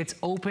 It gets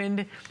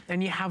opened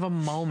and you have a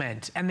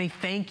moment. And they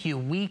thank you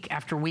week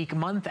after week,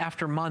 month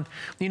after month,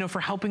 you know, for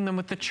helping them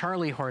with the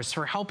Charlie horse,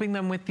 for helping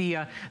them with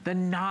the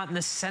knot in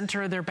the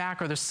center of their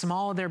back or the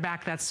small of their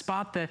back, that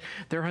spot that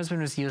their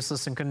husband was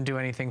useless and couldn't do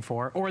anything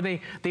for. Or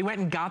they went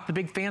and got the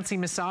big fancy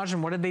massage,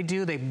 and what did they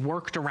do? They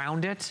worked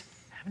around it.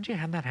 Haven't you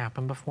had that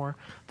happen before?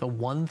 The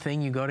one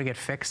thing you go to get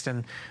fixed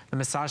and the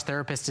massage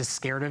therapist is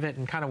scared of it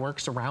and kind of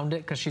works around it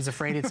because she's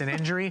afraid it's an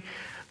injury?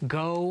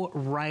 Go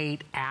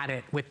right at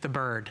it with the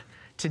bird.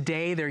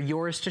 Today, they're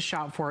yours to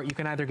shop for. You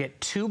can either get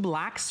 2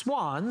 black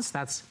swans,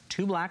 that's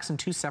 2 blacks in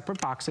 2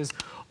 separate boxes,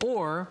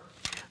 or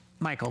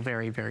Michael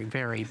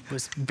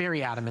was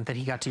very adamant that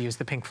he got to use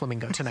the pink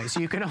flamingo tonight. So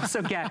you can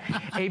also get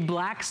a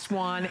black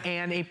swan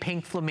and a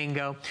pink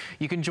flamingo.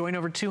 You can join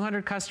over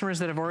 200 customers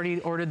that have already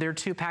ordered their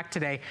 2-pack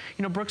today.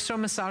 You know, Brookstone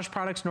massage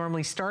products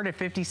normally start at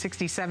 $50,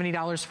 $60,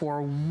 $70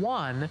 for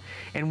 1,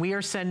 and we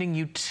are sending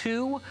you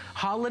 2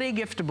 holiday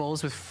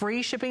giftables with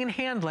free shipping and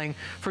handling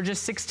for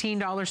just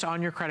 $16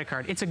 on your credit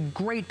card. It's a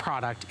great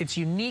product. It's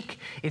unique,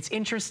 it's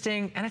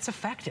interesting, and it's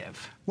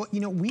effective. Well,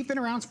 you know, we've been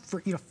around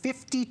for,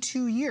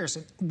 52 years.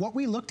 And what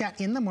we looked at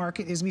in the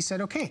market is we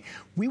said, okay,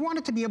 we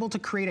wanted to be able to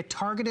create a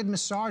targeted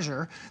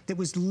massager that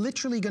was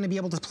literally going to be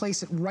able to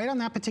place it right on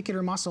that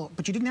particular muscle,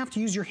 but you didn't have to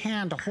use your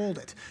hand to hold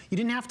it. You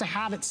didn't have to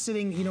have it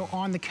sitting,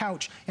 on the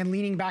couch and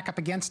leaning back up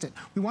against it.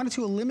 We wanted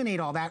to eliminate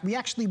all that. We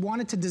actually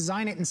wanted to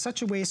design it in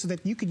such a way so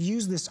that you could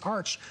use this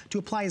arch to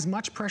apply as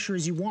much pressure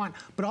as you want,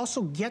 but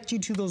also get you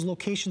to those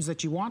locations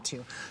that you want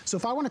to. So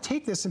if I want to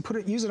take this and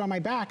use it on my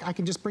back, I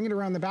can just bring it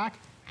around the back,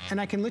 and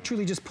I can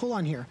literally just pull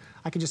on here.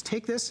 I can just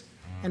take this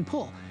and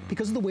pull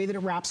because of the way that it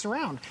wraps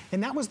around.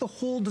 And that was the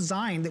whole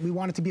design that we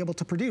wanted to be able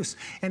to produce.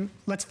 And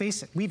let's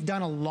face it, we've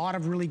done a lot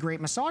of really great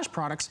massage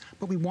products,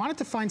 but we wanted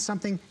to find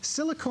something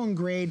silicone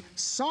grade,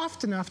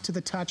 soft enough to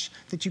the touch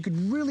that you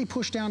could really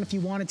push down if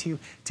you wanted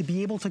to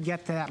be able to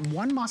get to that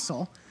one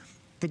muscle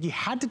that you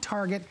had to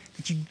target,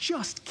 that you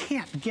just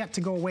can't get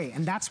to go away.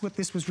 And that's what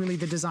this was really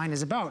the design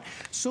is about.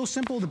 So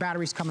simple, the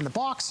batteries come in the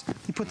box,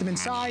 you put them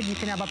inside, you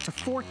can have up to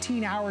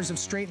 14 hours of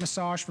straight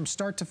massage from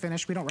start to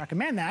finish. We don't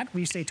recommend that.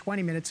 We say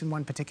 20 minutes in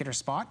one particular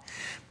spot.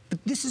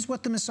 But this is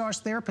what the massage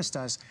therapist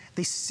does.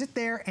 They sit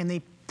there and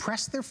they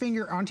press their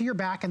finger onto your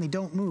back and they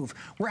don't move.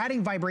 We're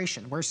adding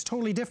vibration, where it's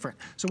totally different.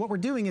 So what we're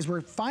doing is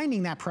we're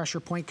finding that pressure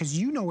point because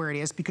you know where it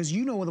is, because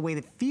you know the way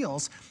that it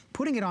feels,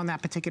 putting it on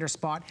that particular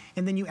spot,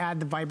 and then you add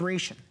the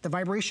vibration. The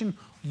vibration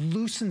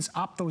loosens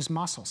up those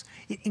muscles.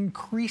 It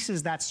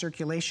increases that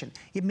circulation.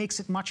 It makes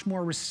it much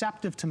more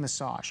receptive to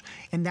massage.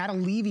 And that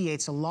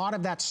alleviates a lot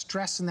of that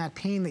stress and that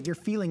pain that you're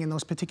feeling in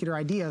those particular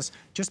ideas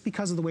just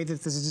because of the way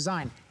that this is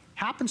designed.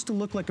 Happens to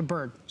look like a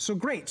bird. So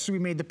great, so we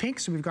made the pink,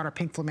 so we've got our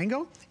pink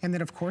flamingo, and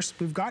then of course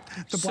we've got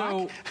the black.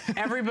 So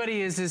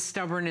everybody is as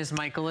stubborn as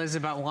Michael is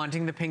about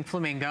wanting the pink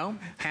flamingo,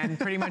 and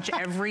pretty much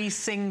every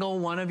single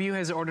one of you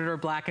has ordered our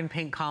black and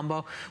pink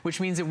combo, which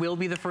means it will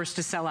be the first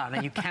to sell out.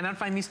 Now you cannot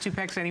find these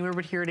 2-packs anywhere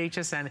but here at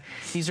HSN.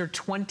 These are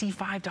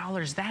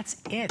 $25, that's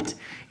it.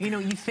 You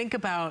think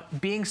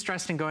about being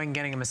stressed and going and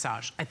getting a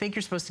massage. I think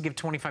you're supposed to give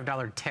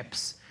 $25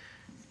 tips,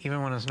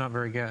 even when it's not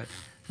very good.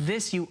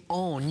 This you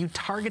own. You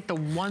target the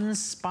one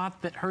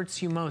spot that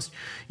hurts you most.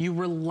 You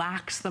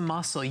relax the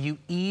muscle. You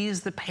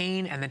ease the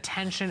pain and the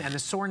tension and the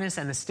soreness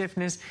and the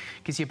stiffness.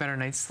 Gives you a better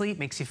night's sleep,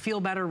 makes you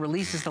feel better,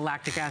 releases the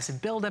lactic acid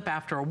buildup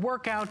after a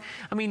workout.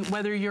 I mean,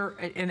 whether you're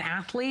an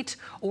athlete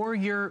or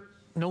you're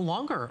no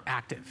longer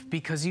active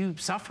because you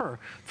suffer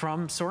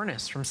from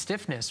soreness, from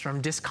stiffness,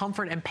 from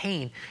discomfort and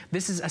pain.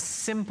 This is a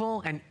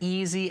simple and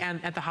easy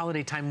and at the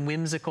holiday time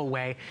whimsical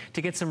way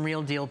to get some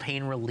real deal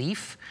pain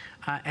relief.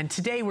 And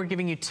today we're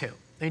giving you 2.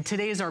 I mean,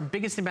 today is our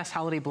biggest and best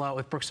holiday blowout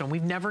with Brookstone.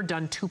 We've never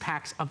done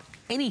 2-packs of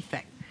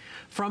anything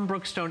from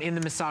Brookstone in the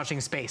massaging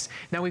space.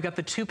 Now we've got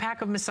the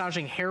 2-pack of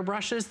massaging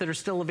hairbrushes that are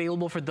still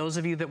available for those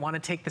of you that want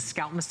to take the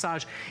scalp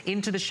massage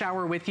into the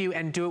shower with you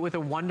and do it with a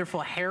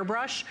wonderful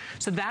hairbrush.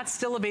 So that's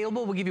still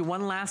available. We'll give you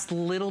one last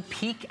little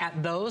peek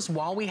at those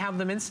while we have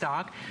them in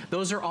stock.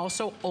 Those are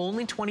also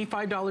only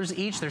 $25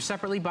 each. They're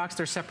separately boxed,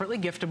 they're separately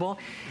giftable.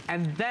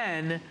 And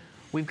then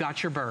we've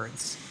got your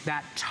birds,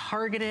 that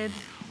targeted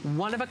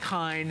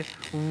one-of-a-kind,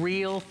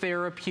 real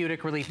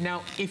therapeutic relief.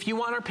 Now, if you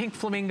want our pink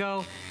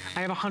flamingo,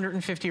 I have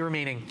 150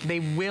 remaining. They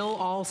will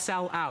all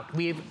sell out.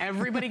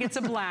 Everybody gets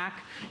a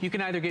black. You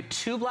can either get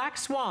 2 black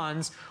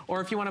swans,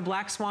 or if you want a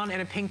black swan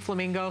and a pink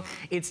flamingo,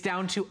 it's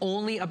down to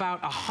only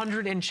about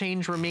 100 and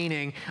change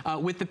remaining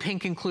with the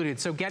pink included.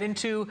 So get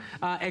into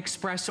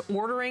express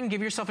ordering.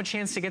 Give yourself a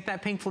chance to get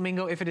that pink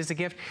flamingo if it is a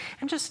gift.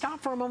 And just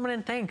stop for a moment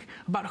and think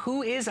about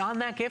who is on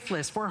that gift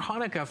list for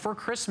Hanukkah, for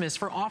Christmas,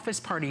 for office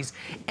parties.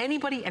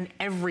 Anybody and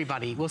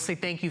everybody will say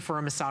thank you for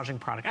a massaging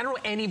product. I don't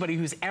know anybody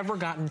who's ever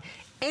gotten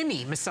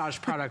any massage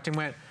product and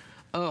went,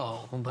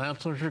 oh,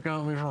 that's what you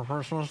got me for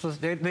Christmas?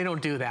 They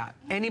don't do that.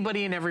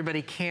 Anybody and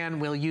everybody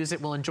will use it,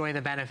 will enjoy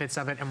the benefits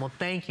of it, and will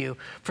thank you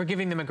for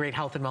giving them a great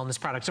health and wellness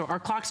product. So our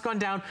clock's gone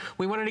down.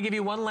 We wanted to give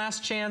you one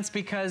last chance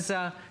because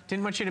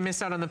didn't want you to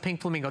miss out on the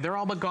pink flamingo. They're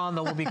all but gone,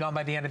 though. We'll be gone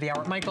by the end of the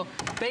hour. Michael,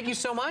 thank you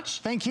so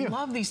much. Thank you.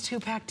 Love these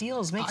 2-pack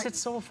deals. Makes it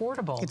so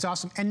affordable. It's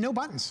awesome. And no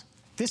buttons.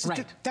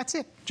 That's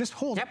it. Just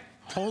hold. Yep.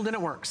 Hold and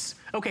it works.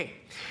 Okay.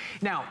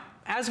 Now,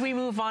 as we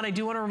move on, I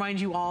do want to remind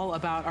you all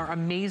about our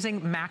amazing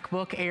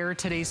MacBook Air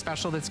Today's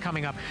Special that's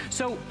coming up.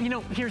 So, you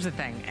know, here's the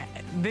thing.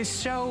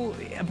 This show,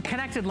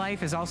 Connected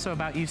Life, is also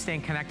about you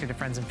staying connected to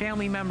friends and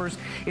family members.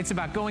 It's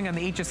about going on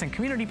the HSN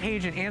community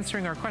page and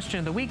answering our question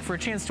of the week for a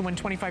chance to win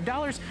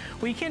 $25.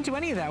 Well, you can't do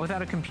any of that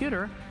without a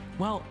computer.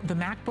 Well, the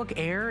MacBook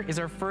Air is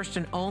our first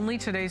and only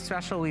Today's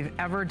Special we've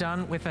ever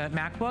done with a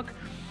MacBook.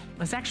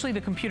 It's actually the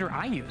computer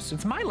I use.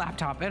 It's my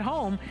laptop at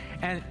home,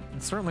 and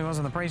it certainly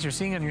wasn't the price you're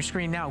seeing on your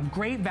screen now.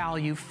 Great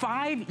value,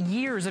 5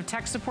 years of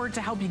tech support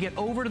to help you get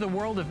over to the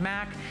world of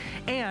Mac,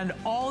 and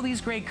all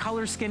these great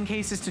color skin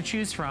cases to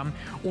choose from.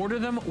 Order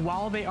them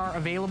while they are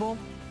available,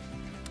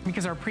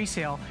 because our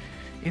pre-sale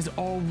is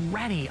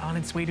already on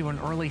its way to an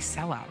early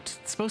sellout.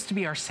 It's supposed to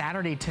be our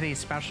Saturday Today's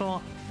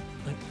Special.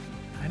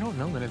 I don't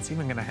know that it's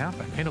even gonna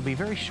happen. It'll be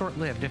very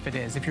short-lived if it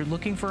is. If you're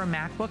looking for a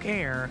MacBook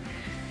Air,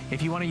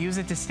 if you want to use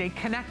it to stay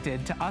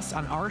connected to us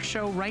on our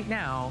show right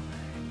now,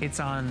 it's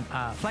on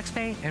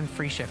FlexPay and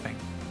free shipping.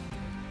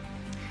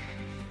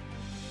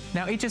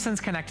 Now,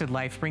 HSN's Connected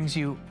Life brings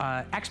you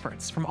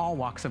experts from all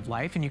walks of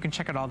life, and you can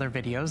check out all their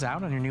videos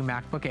out on your new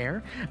MacBook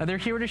Air. They're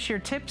here to share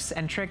tips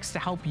and tricks to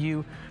help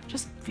you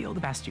just feel the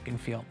best you can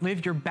feel.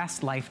 Live your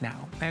best life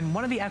now. And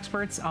one of the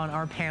experts on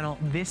our panel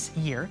this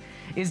year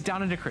is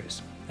Donna DeCruz.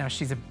 Now,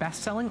 she's a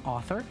best-selling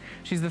author.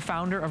 She's the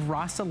founder of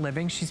Rasa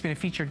Living. She's been a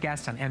featured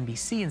guest on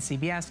NBC and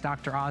CBS,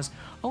 Dr. Oz,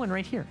 and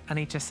right here on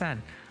HSN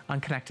on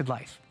Connected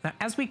Life. Now,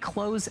 as we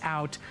close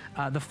out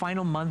the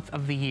final month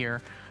of the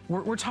year,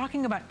 we're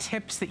talking about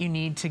tips that you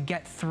need to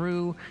get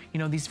through, you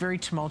know, these very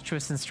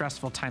tumultuous and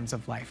stressful times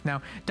of life.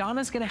 Now,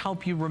 Donna's going to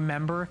help you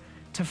remember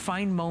to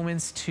find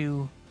moments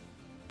to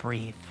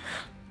breathe,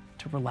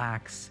 to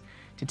relax,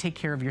 to take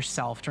care of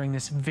yourself during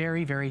this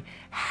very, very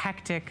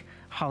hectic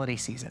holiday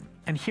season.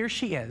 And here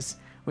she is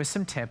with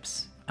some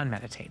tips on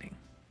meditating.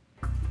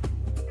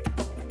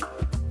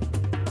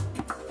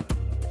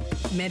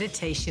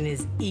 Meditation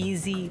is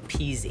easy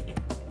peasy.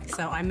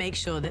 So I make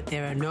sure that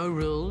there are no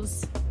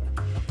rules,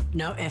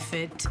 no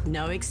effort,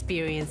 no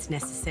experience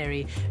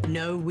necessary,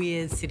 no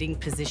weird sitting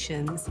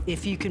positions.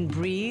 If you can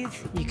breathe,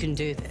 you can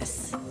do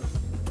this.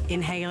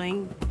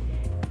 Inhaling,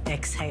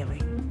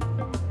 exhaling,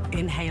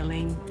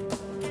 inhaling,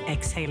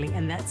 exhaling,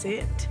 and that's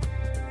it.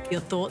 Your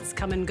thoughts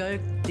come and go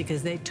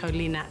because they're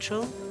totally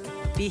natural.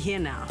 Be here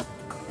now.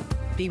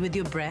 Be with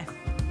your breath.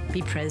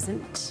 Be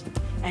present.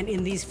 And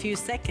in these few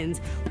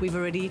seconds, we've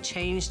already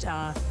changed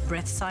our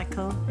breath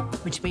cycle,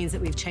 which means that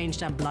we've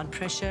changed our blood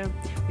pressure,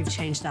 we've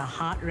changed our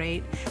heart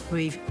rate,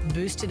 we've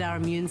boosted our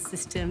immune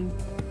system,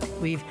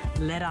 we've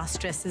let our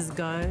stresses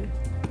go,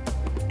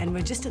 and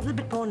we're just a little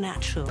bit more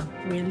natural.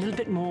 We're a little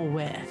bit more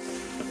aware.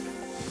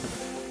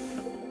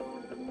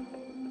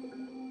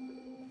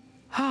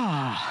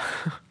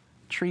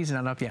 Tree's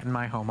not up yet in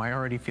my home. I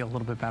already feel a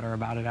little bit better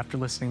about it after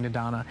listening to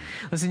Donna.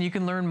 Listen, you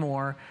can learn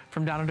more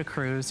from Donna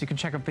DeCruz. You can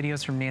check out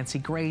videos from Nancy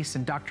Grace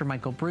and Dr.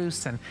 Michael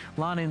Bruce and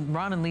Ron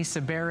and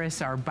Lisa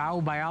Barris, our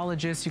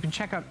biobiologists. You can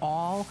check out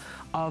all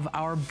of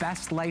our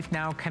Best Life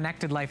Now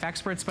Connected Life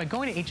experts by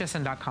going to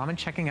hsn.com and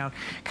checking out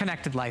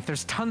Connected Life.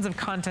 There's tons of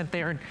content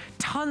there and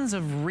tons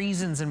of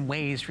reasons and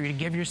ways for you to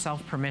give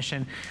yourself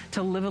permission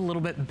to live a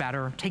little bit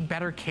better, take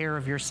better care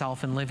of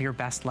yourself, and live your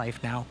best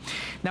life now.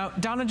 Now,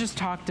 Donna just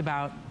talked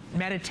about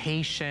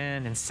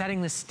meditation and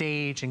setting the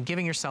stage and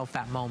giving yourself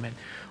that moment.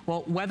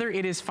 Well, whether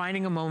it is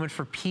finding a moment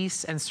for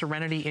peace and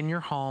serenity in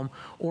your home,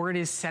 or it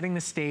is setting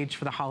the stage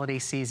for the holiday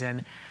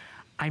season,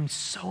 I'm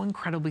so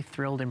incredibly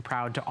thrilled and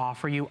proud to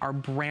offer you our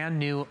brand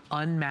new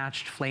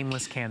unmatched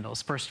flameless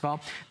candles. First of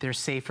all, they're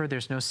safer.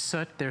 There's no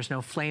soot, there's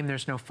no flame,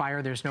 there's no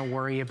fire, there's no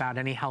worry about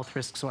any health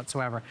risks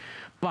whatsoever.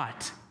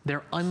 But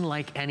they're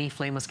unlike any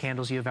flameless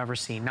candles you've ever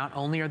seen. Not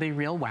only are they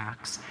real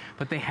wax,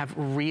 but they have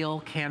real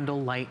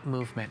candle light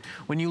movement.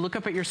 When you look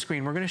up at your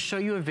screen, we're gonna show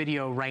you a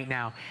video right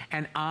now,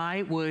 and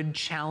I would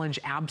challenge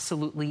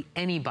absolutely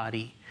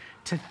anybody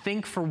to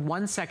think for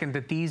 1 second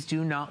that these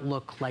do not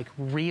look like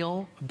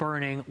real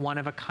burning,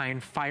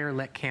 one-of-a-kind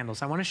fire-lit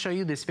candles. I want to show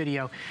you this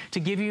video to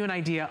give you an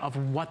idea of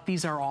what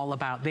these are all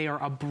about. They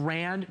are a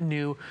brand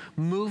new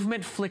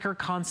movement flicker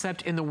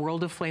concept in the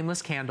world of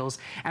flameless candles,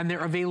 and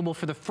they're available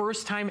for the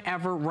first time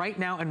ever right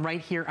now and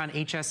right here on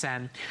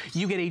HSN.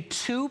 You get a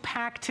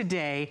 2-pack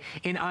today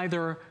in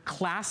either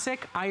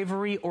classic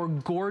ivory or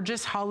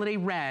gorgeous holiday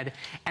red.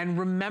 And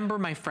remember,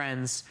 my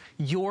friends,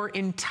 your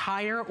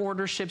entire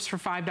order ships for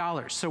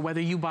 $5. So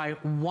whether you buy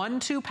 1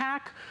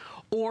 2-pack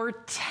or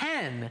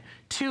 10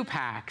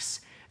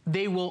 2-packs,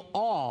 they will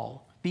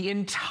all, the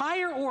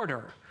entire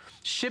order,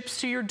 ships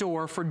to your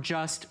door for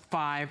just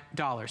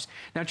 $5.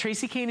 Now,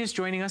 Tracy Kane is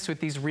joining us with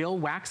these real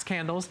wax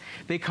candles.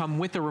 They come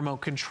with a remote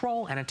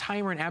control and a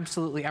timer and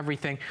absolutely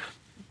everything.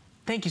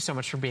 Thank you so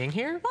much for being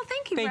here. Well,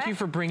 thank you, Thank you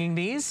for bringing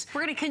these.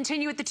 We're going to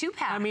continue with the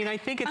 2-pack. I mean, I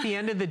think at the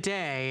end of the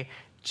day,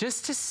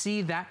 just to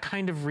see that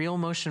kind of real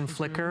motion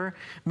flicker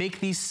make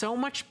these so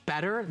much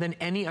better than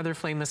any other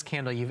flameless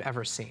candle you've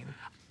ever seen.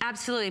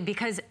 Absolutely,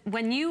 because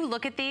when you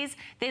look at these,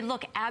 they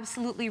look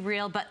absolutely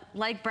real, but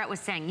like Brett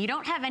was saying, you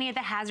don't have any of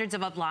the hazards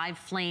of a live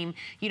flame.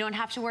 You don't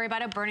have to worry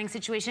about a burning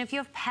situation. If you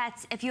have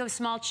pets, if you have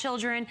small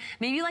children,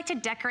 maybe you like to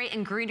decorate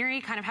in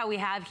greenery, kind of how we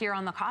have here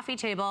on the coffee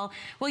table,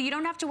 well, you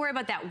don't have to worry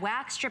about that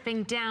wax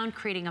dripping down,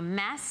 creating a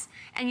mess,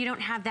 and you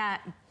don't have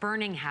that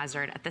burning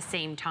hazard at the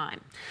same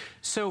time.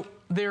 So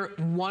they're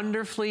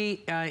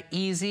wonderfully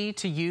easy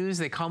to use.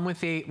 They come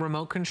with a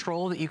remote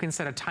control that you can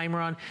set a timer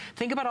on.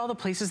 Think about all the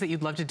places that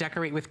you'd love to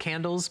decorate with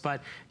candles,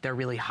 but they're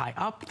really high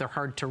up, they're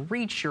hard to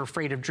reach, you're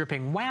afraid of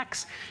dripping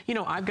wax. You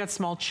know, I've got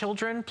small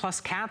children,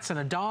 plus cats and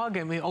a dog,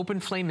 and the open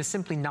flame is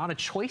simply not a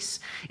choice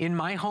in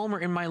my home or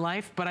in my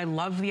life, but I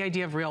love the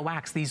idea of real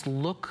wax. These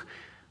look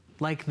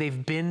like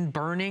they've been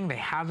burning. They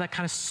have that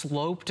kind of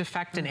sloped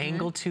effect and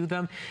angle to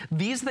them.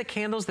 These are the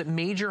candles that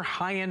major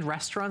high-end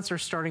restaurants are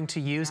starting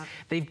to use.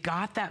 They've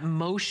got that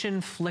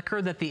motion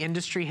flicker that the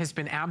industry has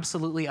been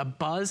absolutely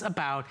abuzz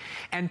about.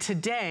 And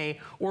today,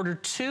 order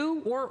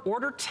 2 or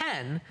order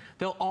 10,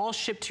 they'll all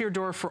ship to your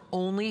door for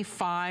only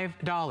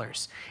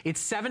 $5.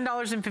 It's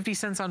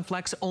 $7.50 on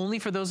Flex, only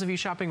for those of you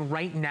shopping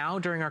right now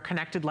during our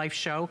Connected Life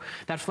show.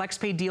 That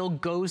FlexPay deal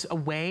goes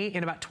away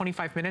in about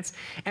 25 minutes.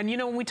 And you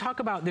know, when we talk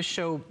about this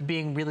show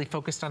being really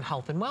focused on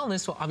health and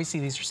wellness, well, obviously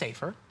these are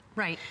safer.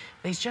 Right.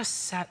 They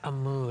just set a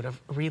mood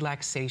of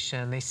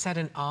relaxation. They set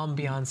an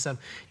ambiance of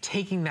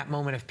taking that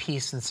moment of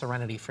peace and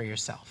serenity for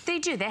yourself. They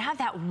do. They have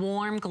that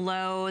warm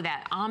glow,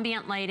 that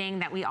ambient lighting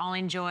that we all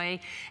enjoy.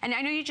 And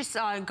I know you just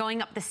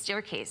going up the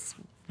staircase.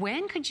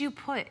 When could you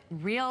put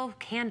real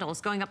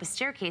candles going up a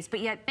staircase, but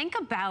yet think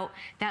about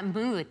that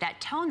mood,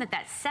 that tone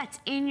that sets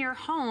in your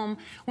home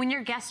when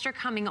your guests are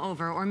coming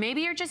over, or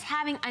maybe you're just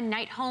having a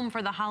night home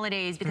for the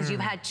holidays because you've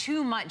had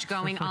too much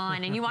going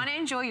on and you want to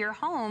enjoy your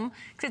home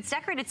because it's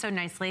decorated so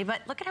nicely,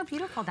 but look at how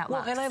beautiful that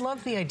looks. Well, and I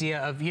love the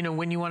idea of, you know,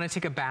 when you want to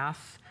take a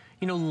bath,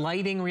 you know,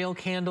 lighting real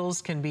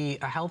candles can be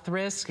a health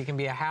risk, it can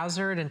be a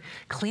hazard, and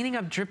cleaning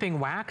up dripping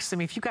wax. I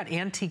mean, if you've got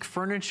antique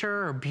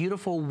furniture or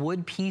beautiful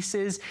wood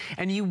pieces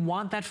and you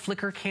want that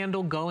flicker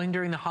candle going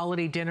during the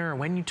holiday dinner or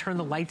when you turn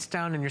the lights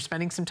down and you're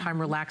spending some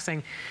time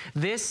relaxing,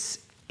 this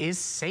is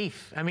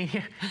safe. I mean,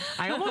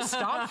 I almost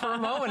stopped for a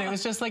moment. It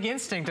was just like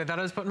instinct. I thought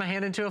I was putting my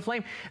hand into a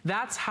flame.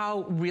 That's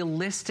how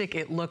realistic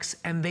it looks,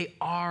 and they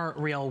are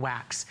real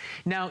wax.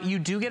 Now, you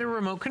do get a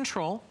remote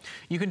control.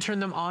 You can turn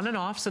them on and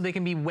off, so they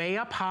can be way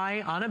up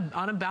high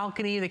on a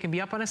balcony. They can be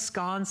up on a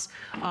sconce,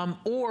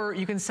 or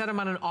you can set them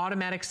on an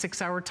automatic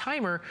 6-hour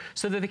timer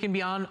so that they can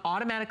be on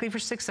automatically for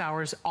 6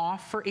 hours,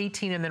 off for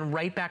 18, and then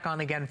right back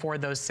on again for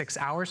those 6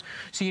 hours.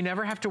 So you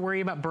never have to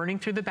worry about burning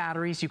through the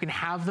batteries. You can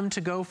have them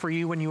to go for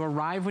you when you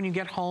arrive, when you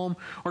get home,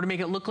 or to make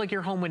it look like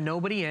you're home when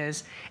nobody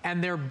is.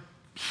 And they're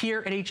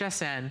here at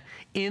HSN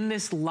in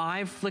this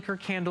live flicker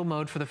candle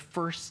mode for the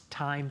first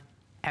time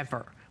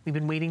ever. We've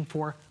been waiting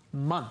for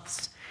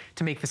months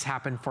to make this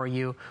happen for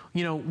you.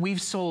 You know, we've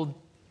sold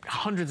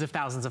hundreds of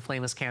thousands of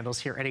flameless candles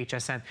here at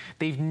HSN.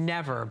 They've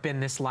never been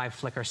this live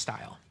flicker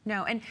style.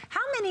 No, and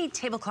how many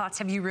tablecloths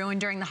have you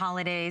ruined during the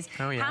holidays?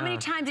 Oh, yeah. How many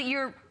times that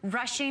you're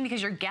rushing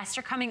because your guests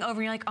are coming over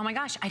and you're like, oh my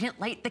gosh, I didn't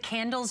light the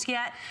candles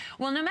yet?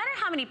 Well, no matter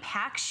how many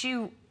packs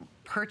you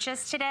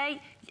purchase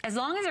today, as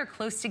long as they're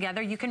close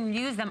together, you can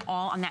use them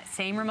all on that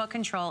same remote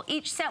control.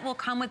 Each set will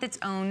come with its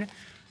own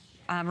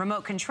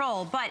remote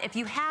control, but if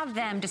you have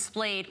them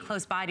displayed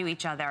close by to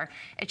each other,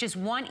 it's just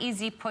one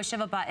easy push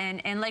of a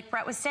button, and like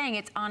Brett was saying,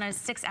 it's on a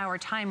 6-hour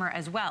timer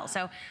as well.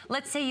 So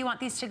let's say you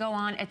want these to go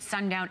on at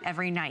sundown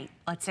every night,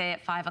 let's say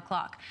at 5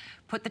 o'clock.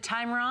 Put the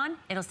timer on,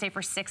 it'll stay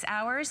for 6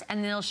 hours,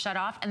 and then it'll shut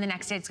off, and the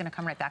next day it's gonna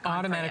come right back on.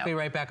 Automatically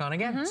right back on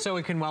again. So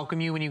it can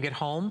welcome you when you get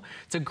home.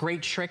 It's a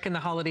great trick in the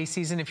holiday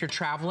season if you're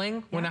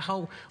traveling. When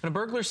a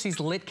burglar sees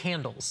lit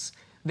candles,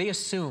 they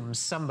assume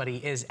somebody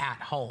is at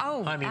home.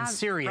 Oh, I mean,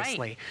 seriously.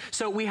 Right.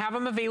 So we have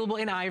them available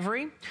in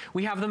ivory.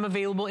 We have them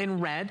available in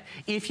red.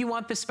 If you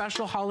want the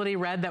special holiday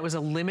red that was a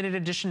limited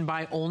edition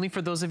buy only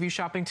for those of you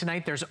shopping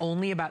tonight, there's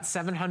only about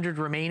 700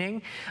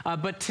 remaining.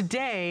 But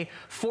today,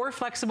 4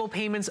 flexible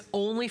payments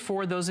only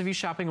for those of you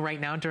shopping right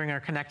now during our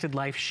Connected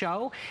Life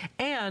show.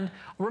 And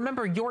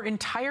remember, your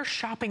entire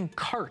shopping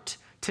cart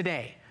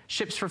today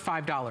ships for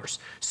 $5.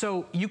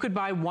 So you could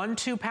buy 1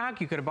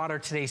 2-pack. You could have bought our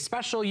today's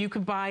special. You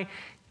could buy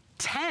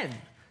 10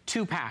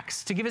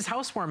 2-packs to give as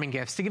housewarming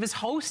gifts, to give as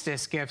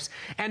hostess gifts,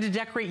 and to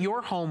decorate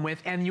your home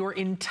with, and your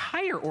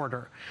entire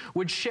order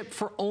would ship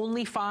for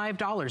only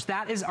 $5.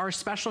 That is our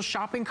special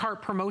shopping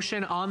cart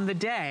promotion on the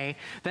day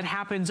that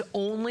happens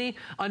only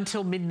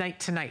until midnight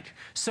tonight.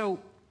 So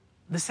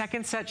the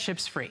second set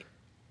ships free.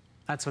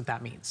 That's what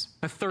that means.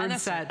 The third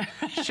set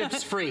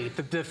ships free.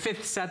 The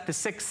 5th set, the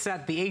 6th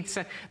set, the 8th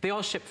set, they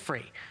all ship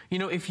free. You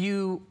know, if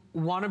you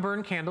want to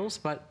burn candles,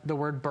 but the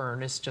word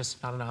burn is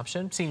just not an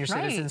option. Senior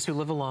citizens who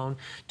live alone,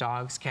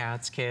 dogs,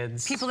 cats,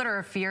 kids. People that are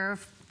a fear of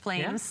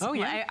flames. Yeah. Oh,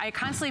 yeah. I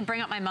constantly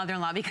bring up my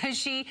mother-in-law because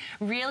she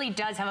really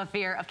does have a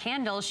fear of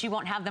candles. She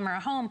won't have them in her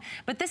home.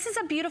 But this is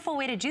a beautiful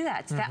way to do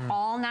that. It's that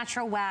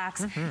all-natural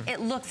wax. It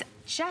looks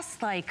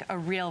just like a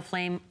real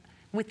flame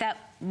with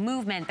that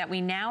movement that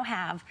we now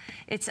have.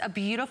 It's a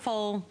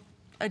beautiful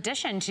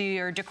addition to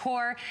your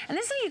decor. And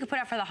this is what you could put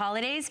out for the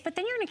holidays, but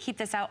then you're gonna keep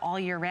this out all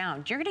year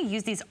round. You're gonna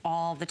use these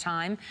all the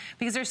time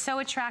because they're so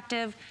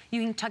attractive.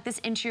 You can tuck this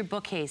into your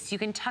bookcase. You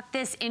can tuck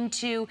this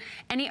into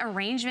any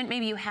arrangement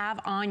maybe you have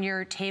on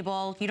your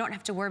table. You don't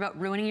have to worry about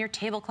ruining your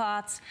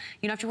tablecloths.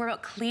 You don't have to worry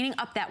about cleaning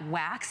up that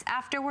wax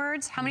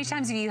afterwards. How many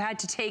times have you had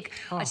to take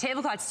a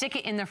tablecloth, stick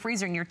it in the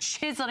freezer, and you're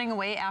chiseling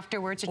away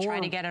afterwards to try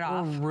to get it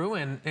off? Or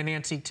ruin an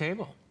antique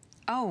table.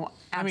 Oh,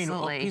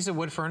 absolutely. I mean, a piece of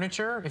wood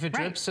furniture, if it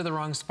drips to the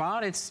wrong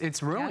spot,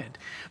 it's ruined.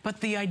 But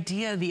the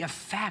idea, the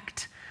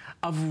effect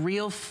of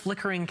real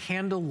flickering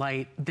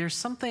candlelight, there's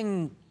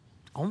something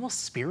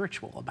almost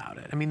spiritual about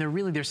it. I mean,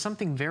 there's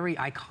something very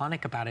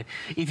iconic about it.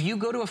 If you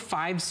go to a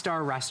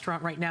 5-star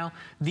restaurant right now,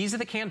 these are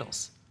the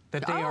candles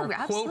that they are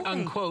quote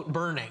unquote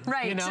burning.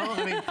 Right. You know,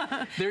 I mean,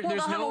 there's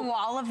they'll have a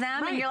wall of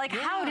them, and you're like,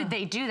 how did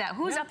they do that?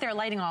 Who's up there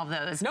lighting all of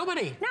those?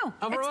 Nobody. No,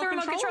 a remote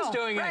control is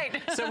doing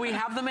it. So we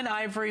have them in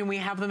ivory and we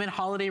have them in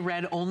holiday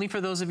red only for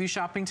those of you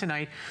shopping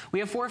tonight. We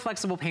have 4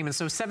 flexible payments,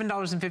 so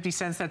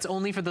 $7.50. That's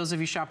only for those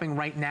of you shopping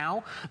right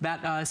now.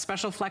 That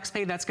special flex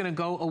pay, that's going to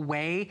go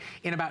away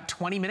in about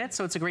 20 minutes,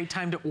 so it's a great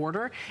time to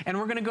order. And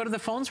we're going to go to the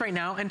phones right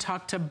now and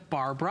talk to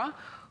Barbara,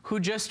 who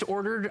just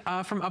ordered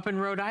from up in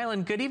Rhode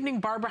Island. Good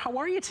evening, Barbara. How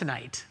are you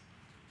tonight?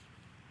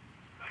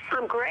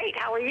 I'm great.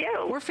 How are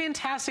you? We're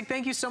fantastic.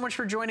 Thank you so much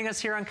for joining us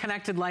here on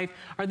Connected Life.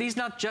 Are these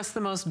not just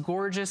the most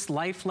gorgeous,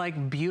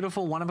 lifelike,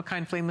 beautiful,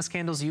 one-of-a-kind flameless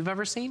candles you've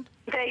ever seen?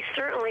 They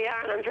certainly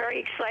are, and I'm very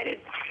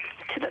excited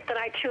that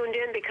I tuned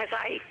in because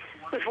I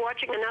was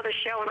watching another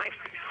show and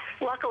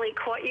I luckily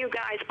caught you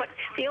guys. But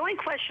the only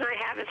question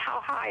I have is how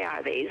high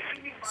are these?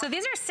 So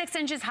these are 6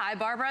 inches high,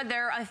 Barbara.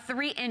 They're a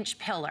 3-inch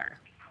pillar.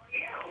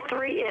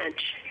 3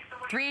 inch.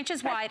 3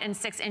 inches wide and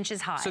 6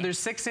 inches high. So they're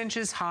 6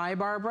 inches high,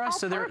 Barbara. Oh,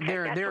 so they're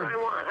That's what I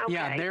want. Okay.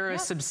 Yeah, they're a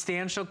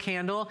substantial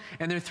candle,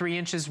 and they're 3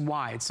 inches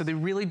wide. So they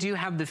really do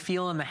have the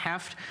feel and the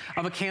heft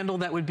of a candle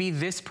that would be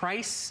this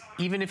price,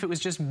 even if it was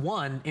just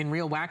one in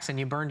real wax and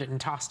you burned it and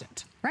tossed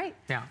it. Right.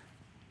 Yeah.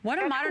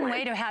 What a modern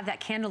way to have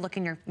that candle look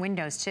in your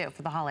windows too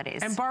for the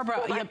holidays. And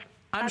Barbara,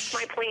 that's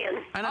my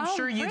plan. And I'm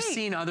sure you've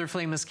seen other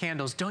flameless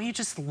candles. Don't you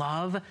just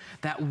love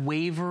that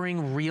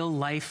wavering,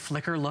 real-life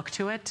flicker look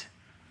to it?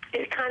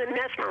 It kind of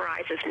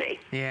mesmerizes me.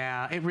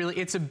 Yeah,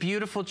 it's a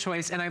beautiful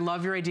choice, and I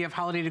love your idea of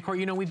holiday decor.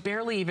 You know, we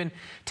barely even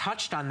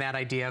touched on that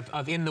idea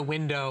of in the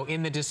window,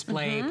 in the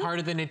display, part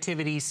of the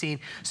nativity scene.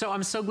 So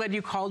I'm so glad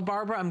you called,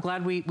 Barbara. I'm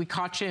glad we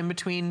caught you in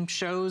between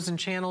shows and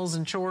channels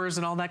and chores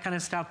and all that kind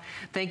of stuff.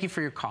 Thank you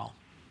for your call.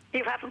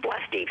 You have a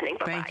blessed evening.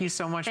 Bye-bye. Thank you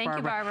so much, Barbara. Thank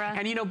you, Barbara.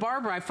 And you know,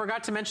 Barbara, I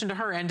forgot to mention to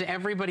her and to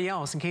everybody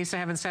else, in case I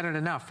haven't said it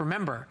enough,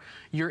 remember,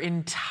 your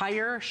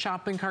entire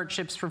shopping cart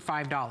ships for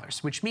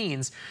 $5, which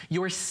means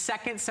your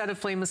second set of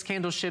flameless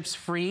candles ships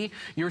free,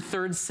 your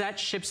third set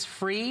ships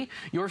free,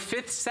 your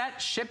 5th set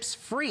ships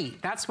free.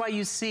 That's why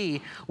you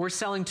see we're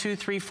selling 2,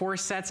 3, 4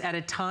 sets at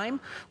a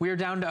time. We are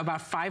down to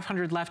about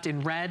 500 left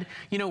in red.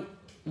 You know,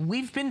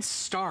 we've been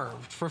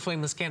starved for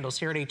flameless candles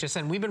here at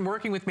HSN. We've been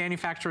working with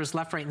manufacturers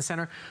left, right, and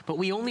center, but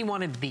we only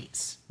wanted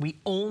these. We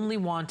only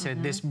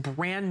wanted this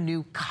brand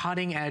new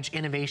cutting edge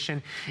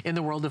innovation in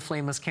the world of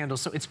flameless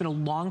candles. So it's been a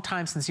long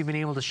time since you've been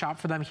able to shop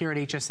for them here at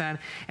HSN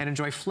and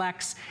enjoy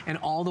Flex and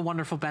all the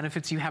wonderful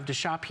benefits you have to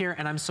shop here.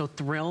 And I'm so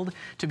thrilled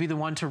to be the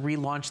one to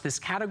relaunch this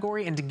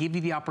category and to give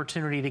you the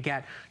opportunity to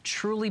get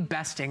truly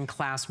best in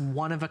class,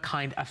 one of a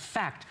kind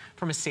effect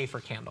from a safer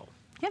candle.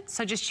 Yep,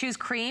 so just choose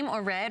cream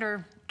or red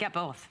or get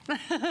both.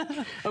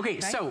 Okay,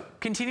 so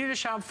continue to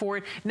shop for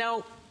it.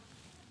 Now,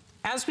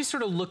 as we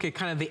sort of look at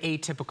kind of the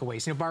atypical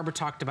ways, you know, Barbara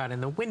talked about in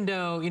the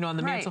window, you know, on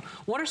the mantle,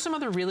 what are some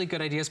other really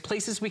good ideas,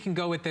 places we can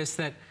go with this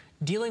that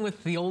dealing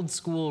with the old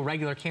school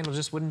regular candle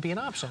just wouldn't be an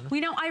option. Well,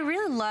 you know, I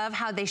really love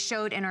how they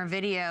showed in our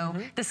video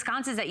the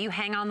sconces that you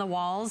hang on the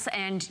walls,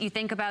 and you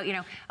think about, you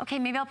know, okay,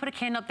 maybe I'll put a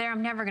candle up there.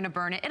 I'm never going to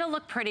burn it. It'll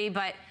look pretty,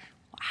 but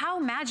how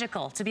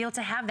magical to be able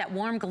to have that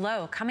warm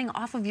glow coming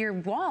off of your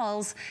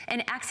walls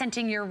and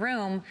accenting your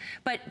room.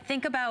 But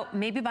think about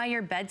maybe by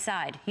your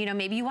bedside, you know,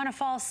 maybe you want to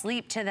fall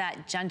asleep to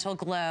that gentle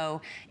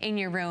glow in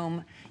your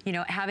room, you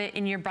know, have it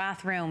in your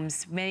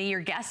bathrooms, maybe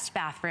your guest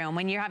bathroom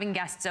when you're having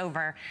guests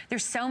over.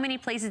 There's so many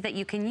places that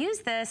you can use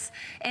this,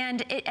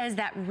 and it as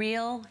that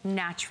real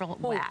natural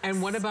wax. And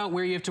what about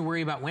where you have to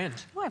worry about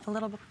wind? Oh, I have a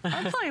little bit.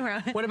 I'm playing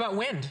around. What about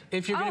wind?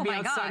 If you're going to be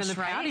outside in the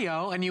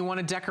patio and you want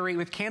to decorate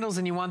with candles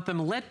and you want them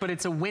lit, but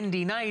it's a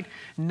windy night,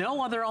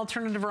 no other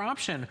alternative or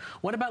option.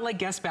 What about like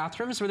guest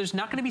bathrooms where there's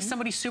not going to be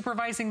somebody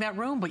supervising that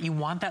room, but you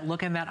want that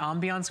look and that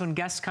ambiance when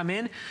guests come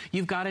in?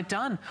 You've got it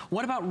done.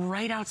 What about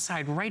right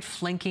outside, right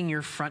flanking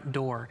your front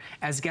door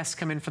as guests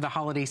come in for the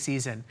holiday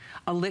season?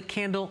 A lit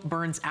candle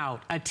burns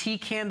out. A tea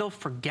candle,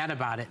 forget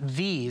about it.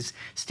 These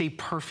stay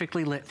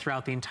perfectly lit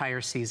throughout the entire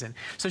season.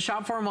 So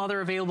shop for them while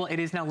they're available. It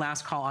is now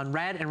last call on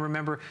red. And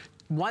remember,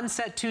 1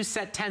 set, 2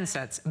 set, 10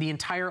 sets. The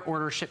entire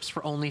order ships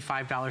for only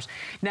 $5.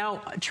 Now,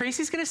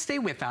 Tracy's going to stay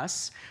with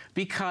us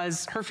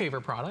because her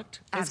favorite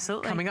product is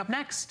coming up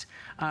next.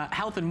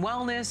 Health and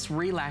wellness,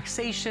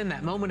 relaxation,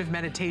 that moment of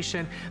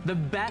meditation. The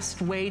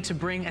best way to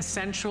bring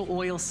essential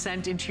oil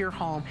scent into your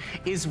home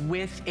is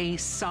with a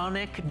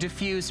sonic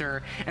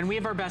diffuser. And we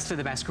have our best of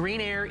the best. Green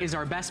Air is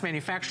our best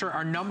manufacturer,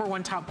 our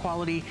 #1 top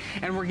quality,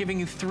 and we're giving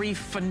you 3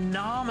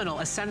 phenomenal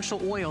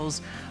essential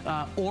oils,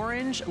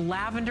 orange,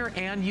 lavender,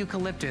 and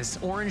eucalyptus.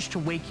 Orange to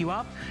wake you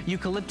up,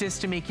 eucalyptus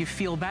to make you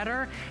feel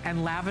better,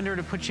 and lavender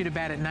to put you to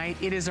bed at night.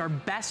 It is our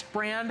best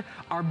brand,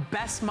 our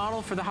best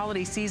model for the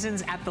holiday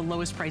seasons at the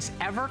lowest price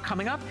ever,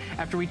 coming up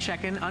after we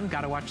check in on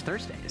Gotta Watch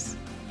Thursdays.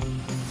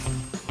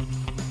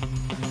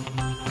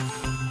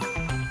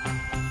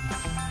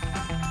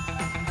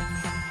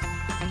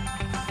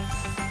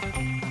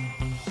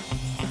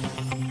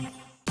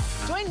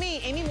 Join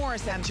me, Amy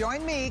Morrison.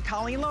 Join me,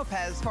 Colleen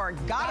Lopez, for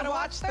Gotta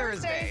Watch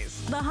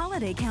Thursdays. The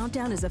holiday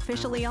countdown is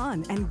officially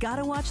on, and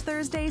Gotta Watch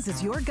Thursdays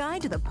is your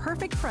guide to the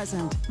perfect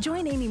present.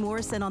 Join Amy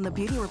Morrison on the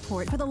Beauty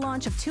Report for the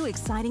launch of 2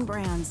 exciting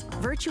brands,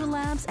 Virtue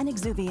Labs and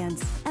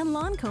Exuviance. And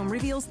Lancome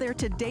reveals their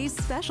today's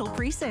special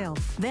pre-sale.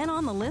 Then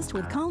on the list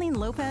with Colleen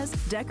Lopez,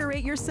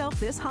 decorate yourself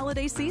this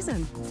holiday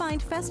season.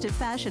 Find festive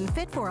fashion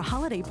fit for a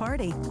holiday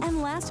party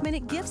and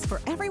last-minute gifts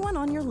for everyone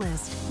on your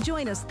list.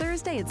 Join us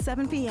Thursday at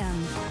 7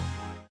 p.m.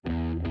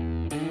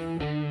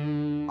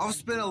 I've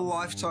spent a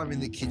lifetime in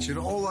the kitchen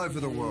all over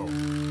the world,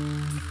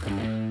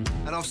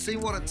 and I've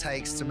seen what it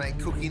takes to make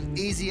cooking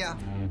easier,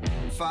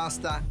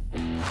 faster,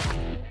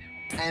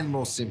 and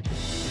more simple.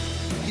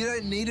 You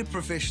don't need a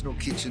professional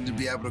kitchen to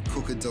be able to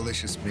cook a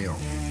delicious meal.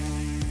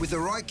 With the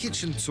right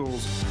kitchen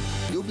tools,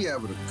 you'll be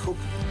able to cook,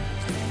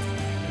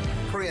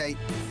 create,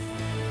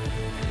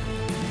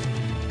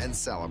 and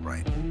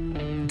celebrate.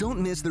 Don't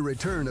miss the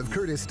return of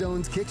Curtis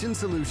Stone's Kitchen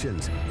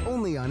Solutions,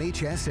 only on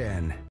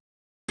HSN.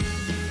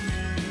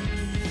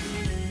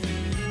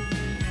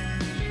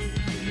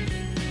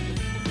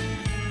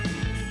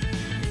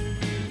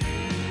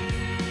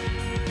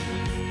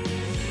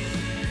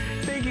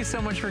 Thank you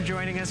so much for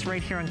joining us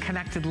right here on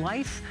Connected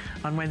Life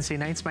on Wednesday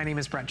nights. My name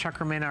is Brett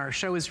Chukerman. Our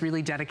show is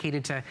really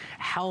dedicated to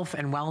health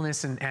and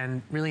wellness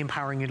and really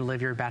empowering you to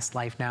live your best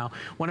life now.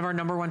 One of our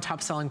 #1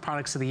 top selling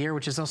products of the year,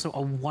 which is also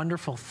a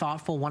wonderful,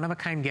 thoughtful,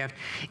 one-of-a-kind gift,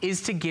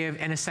 is to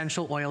give an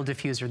essential oil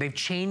diffuser. They've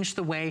changed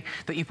the way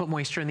that you put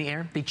moisture in the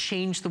air. They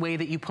changed the way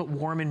that you put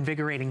warm,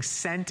 invigorating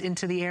scent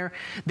into the air.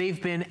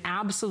 They've been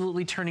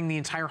absolutely turning the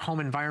entire home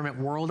environment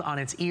world on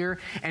its ear,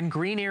 and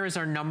Green Air is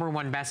our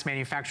 #1 best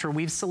manufacturer.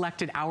 We've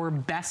selected our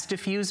best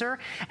diffuser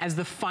as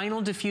the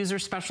final diffuser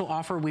special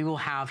offer we will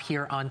have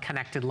here on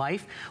Connected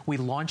Life. We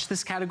launched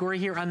this category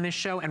here on this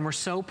show, and we're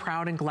so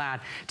proud and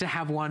glad to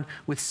have one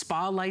with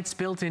spa lights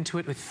built into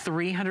it, with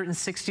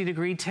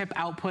 360-degree tip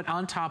output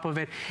on top of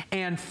it,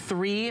 and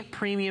 3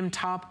 premium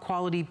top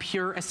quality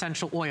pure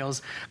essential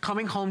oils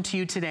coming home to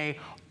you today,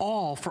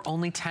 all for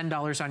only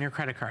 $10 on your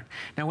credit card.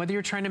 Now, whether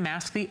you're trying to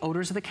mask the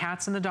odors of the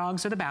cats and the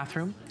dogs or the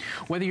bathroom,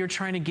 whether you're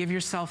trying to give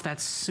yourself that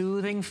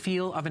soothing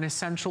feel of an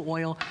essential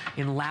oil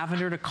in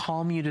lavender to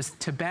calm you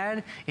to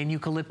bed, in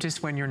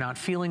eucalyptus when you're not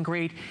feeling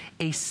great,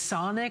 a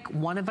sonic,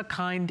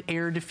 one-of-a-kind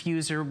air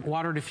diffuser,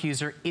 water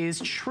diffuser is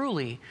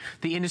truly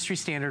the industry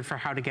standard for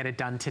how to get it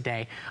done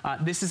today.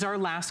 This is our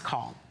last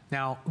call.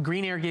 Now,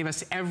 Green Air gave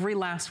us every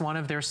last one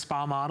of their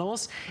spa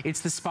models. It's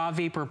the Spa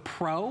Vapor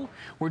Pro.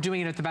 We're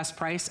doing it at the best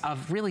price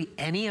of really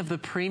any of the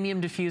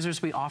premium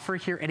diffusers we offer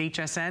here at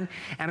HSN,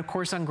 and of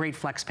course on great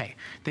FlexPay.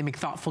 They make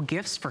thoughtful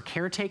gifts for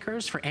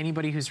caretakers, for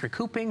anybody who's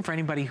recouping, for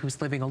anybody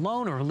who's living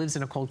alone or who lives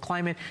in a cold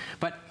climate.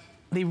 But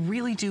they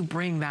really do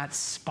bring that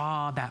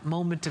spa, that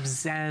moment of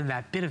zen,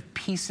 that bit of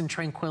peace and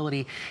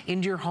tranquility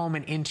into your home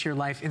and into your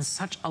life in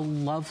such a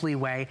lovely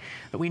way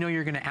that we know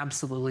you're gonna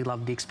absolutely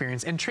love the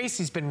experience. And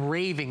Tracy's been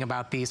raving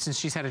about these since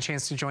she's had a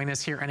chance to join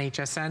us here on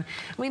HSN.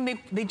 I mean,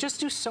 they just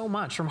do so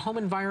much, from home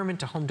environment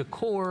to home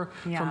decor,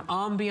 from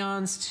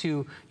ambiance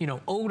to, you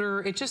know,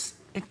 odor. It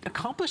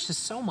accomplishes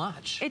so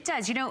much. It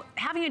does. You know,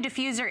 having a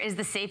diffuser is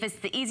the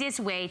safest, the easiest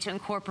way to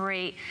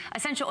incorporate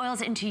essential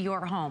oils into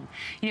your home.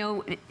 You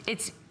know,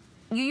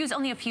 you use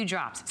only a few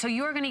drops. So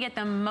you're gonna get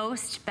the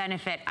most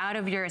benefit out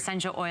of your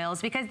essential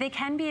oils because they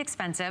can be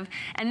expensive.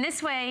 And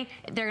this way,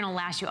 they're gonna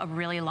last you a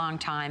really long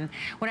time.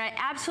 What I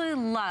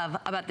absolutely love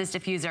about this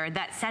diffuser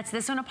that sets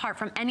this one apart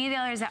from any of the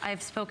others that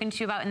I've spoken to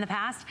you about in the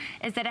past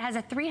is that it has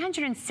a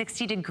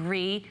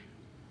 360-degree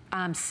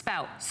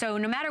spout. So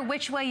no matter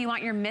which way you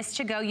want your mist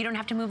to go, you don't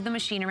have to move the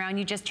machine around.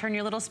 You just turn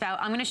your little spout.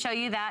 I'm gonna show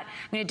you that.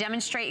 I'm gonna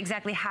demonstrate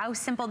exactly how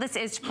simple this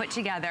is to put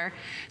together.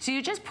 So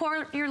you just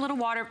pour your little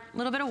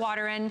bit of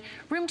water in.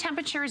 Room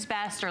temperature is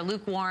best, or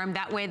lukewarm.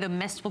 That way the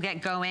mist will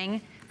get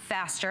going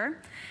faster.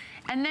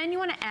 And then you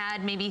wanna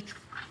add maybe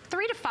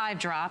 3 to 5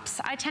 drops.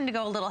 I tend to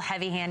go a little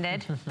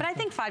heavy-handed, but I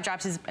think 5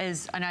 drops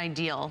is an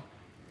ideal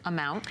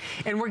amount.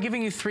 And we're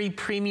giving you 3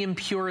 premium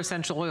pure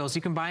essential oils.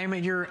 You can buy them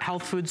at your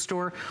health food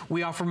store.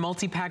 We offer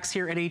multi-packs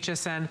here at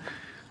HSN.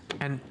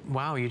 And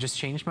wow, you just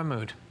changed my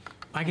mood.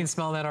 I can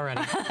smell that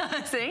already.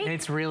 See?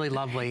 It's really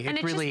lovely. And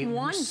it's really just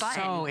one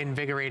button. So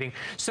invigorating.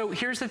 So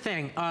here's the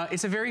thing.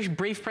 It's a very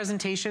brief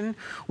presentation.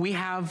 We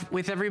have,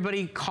 with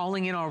everybody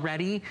calling in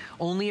already,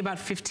 only about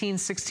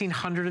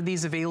 1,600 of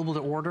these available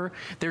to order.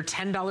 They're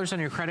 $10 on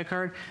your credit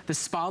card. The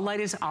spotlight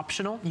is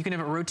optional. You can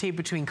have it rotate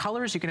between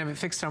colors. You can have it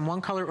fixed on one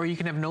color, or you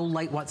can have no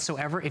light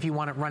whatsoever if you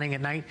want it running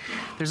at night.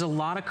 There's a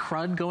lot of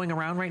crud going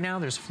around right now.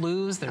 There's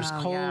flus, there's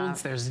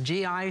colds, there's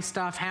GI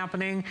stuff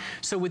happening.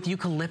 So with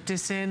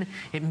eucalyptus in,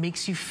 it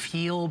makes you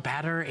feel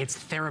better. It's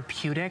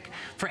therapeutic.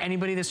 For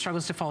anybody that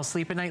struggles to fall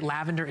asleep at night,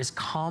 lavender is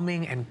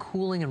calming and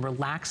cooling and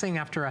relaxing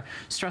after a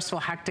stressful,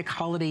 hectic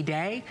holiday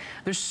day.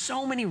 There's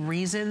so many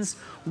reasons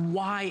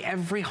why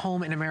every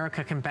home in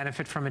America can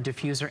benefit from a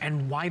diffuser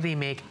and why they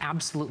make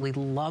absolutely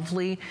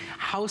lovely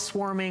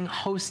housewarming,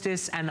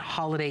 hostess, and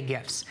holiday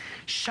gifts.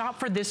 Shop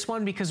for this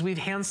one because we've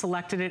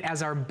hand-selected it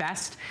as our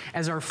best,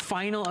 as our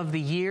final of the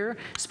year.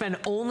 Spend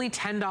only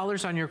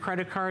 $10 on your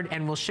credit card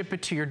and we'll ship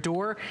it to your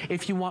door.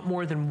 If you want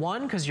more than one,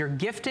 because you're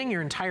gifting,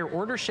 your entire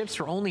order ships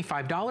for only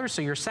 $5,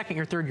 so your second,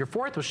 your third, your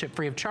fourth will ship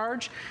free of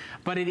charge.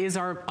 But it is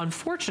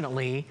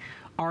unfortunately,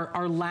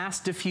 our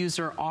last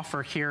diffuser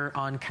offer here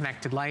on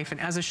Connected Life.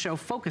 And as a show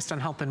focused on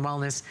health and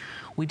wellness,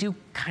 we do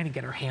kind of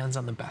get our hands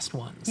on the best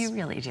ones. You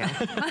really do.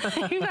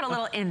 You've got a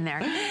little in there.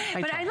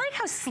 But I like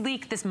how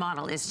sleek this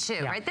model is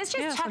too, right? This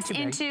just tucks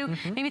into,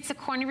 maybe it's the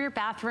corner of your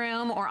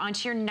bathroom or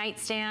onto your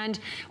nightstand.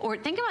 Or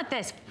think about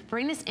this,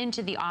 bring this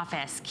into the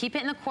office. Keep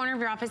it in the corner of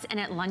your office, and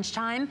at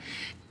lunchtime,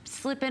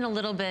 slip in a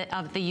little bit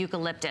of the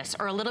eucalyptus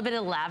or a little bit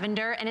of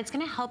lavender, and it's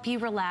gonna help you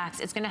relax.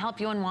 It's gonna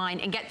help you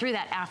unwind and get through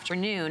that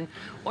afternoon.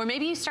 Or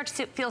maybe you start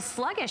to feel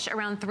sluggish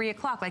around 3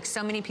 o'clock, like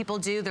so many people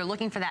do. They're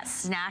looking for that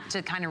snack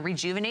to kind of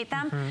rejuvenate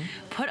them.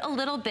 Put a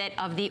little bit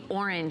of the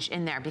orange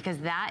in there because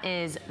that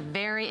is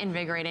very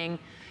invigorating,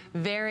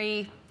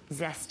 very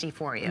zesty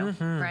for you,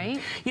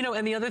 right? You know,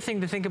 and the other thing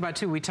to think about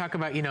too, we talk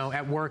about, you know,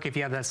 at work, if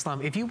you have that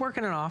slump, if you work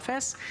in an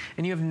office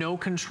and you have no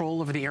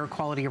control over the air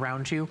quality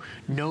around you,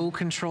 no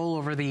control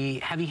over the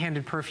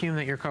heavy-handed perfume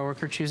that your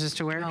coworker chooses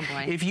to wear,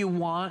 if you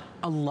want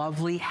a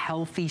lovely,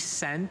 healthy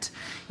scent,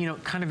 you know,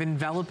 kind of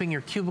enveloping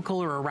your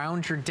cubicle or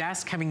around your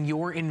desk, having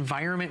your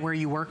environment where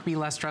you work be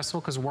less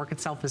stressful because work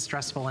itself is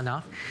stressful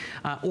enough.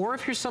 Or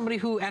if you're somebody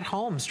who at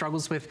home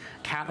struggles with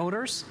cat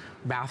odors,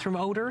 bathroom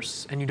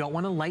odors, and you don't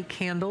want to light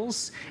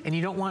candles, and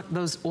you don't want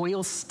those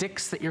oil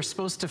sticks that you're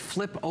supposed to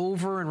flip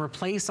over and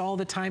replace all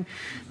the time,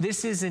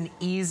 this is an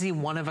easy,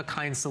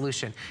 one-of-a-kind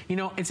solution. You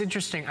know, it's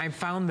interesting. I've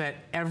found that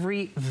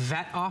every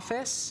vet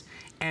office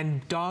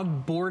and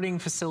dog boarding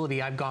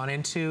facility I've gone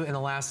into in the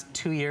last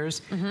 2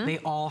 years, they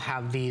all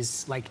have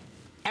these, like,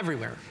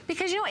 everywhere.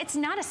 Because, you know, it's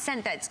not a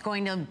scent that's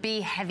going to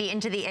be heavy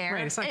into the air.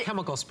 Right, it's not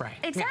chemical spray.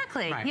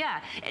 Exactly, yeah.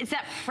 It's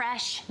that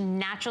fresh,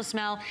 natural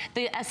smell.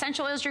 The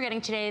essential oils you're getting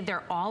today,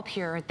 they're all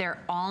pure, they're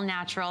all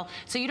natural.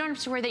 So you don't have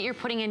to worry that you're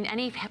putting in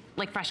any,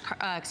 like,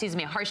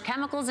 harsh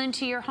chemicals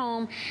into your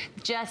home.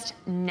 Just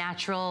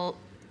natural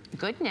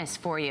goodness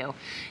for you.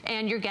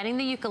 And you're getting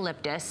the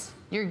eucalyptus,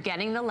 you're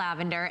getting the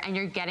lavender, and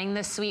you're getting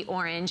the sweet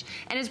orange.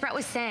 And as Brett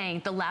was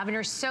saying, the lavender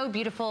is so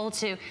beautiful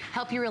to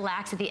help you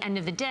relax at the end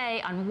of the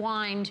day,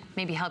 unwind,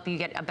 maybe help you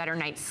get a better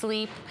night's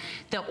sleep.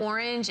 The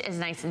orange is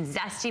nice and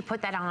zesty.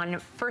 Put that on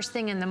first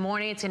thing in the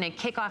morning. It's gonna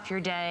kick off your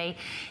day.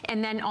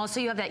 And then also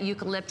you have that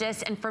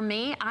eucalyptus. And for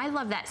me, I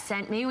love that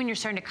scent. Maybe when you're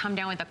starting to come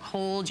down with a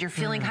cold, you're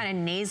feeling kind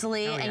of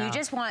nasally, and you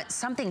just want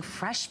something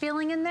fresh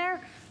feeling in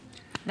there.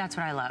 That's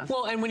what I love.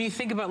 Well, and when you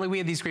think about, like, we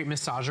have these great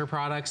massager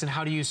products and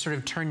how do you sort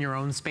of turn your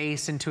own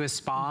space into a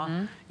spa,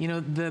 you know,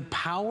 the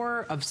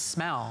power of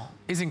smell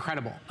is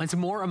incredible. It's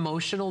more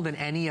emotional than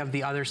any of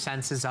the other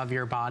senses of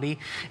your body.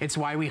 It's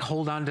why we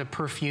hold on to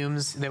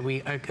perfumes that we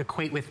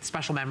equate with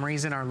special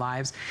memories in our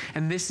lives.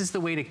 And this is the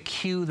way to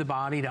cue the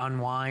body to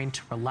unwind,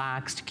 to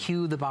relax, to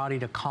cue the body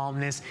to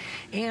calmness,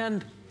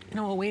 and you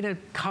know, a way to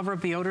cover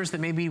up the odors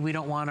that maybe we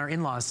don't want our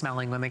in-laws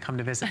smelling when they come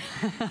to visit.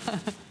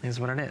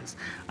 Is what it is.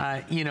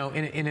 You know,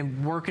 in a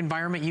work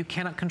environment, you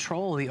cannot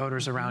control the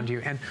odors around you.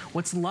 And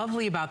what's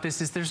lovely about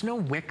this is there's no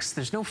wicks,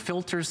 there's no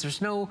filters,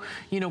 there's no,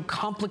 you know,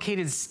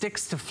 complicated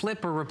sticks to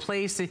flip or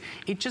replace. It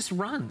just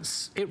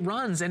runs. It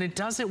runs, and it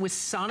does it with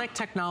sonic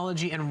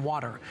technology and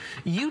water.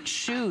 You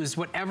choose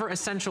whatever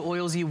essential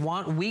oils you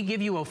want. We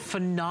give you a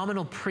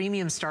phenomenal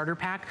premium starter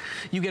pack.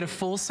 You get a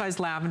full-size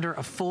lavender,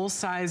 a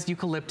full-size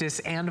eucalyptus,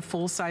 and a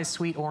full-size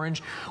sweet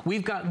orange.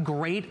 We've got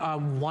great,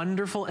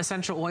 wonderful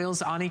essential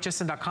oils on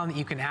hsn.com that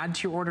you can add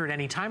to your order at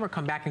any time or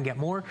come back and get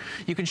more.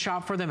 You can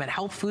shop for them at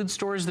health food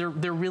stores. They're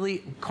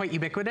really quite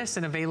ubiquitous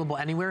and available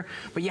anywhere,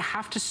 but you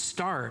have to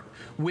start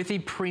with a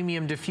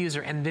premium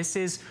diffuser, and this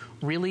is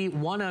really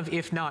one of,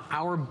 if not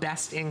our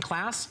best in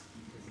class,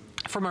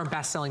 from our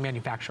best-selling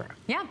manufacturer.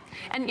 Yeah,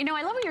 and you know,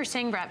 I love what you're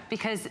saying, Brett,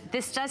 because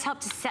this does help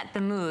to set the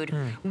mood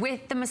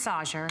with the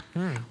massager,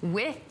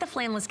 with the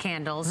flameless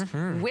candles,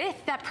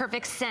 with that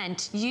perfect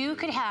scent. You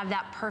could have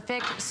that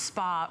perfect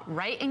spa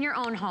right in your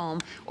own home,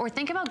 or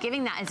think about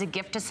giving that as a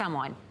gift to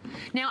someone.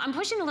 Now, I'm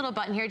pushing a little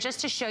button here just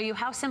to show you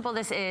how simple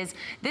this is.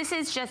 This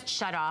is just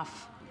shut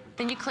off.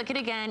 Then you click it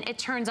again, it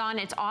turns on,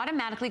 it's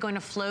automatically going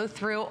to flow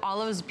through all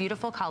those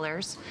beautiful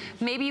colors.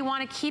 Maybe you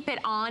want to keep it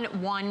on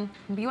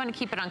you want to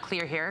keep it on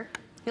clear here.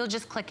 You'll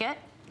just click it.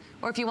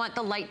 Or if you want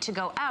the light to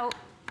go out,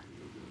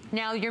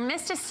 now your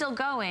mist is still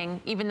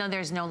going even though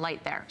there's no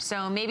light there.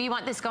 So maybe you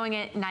want this going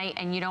at night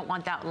and you don't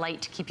want that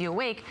light to keep you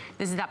awake.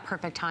 This is that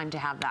perfect time to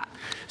have that.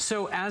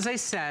 So as I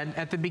said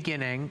at the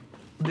beginning,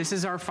 this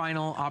is our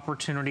final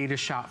opportunity to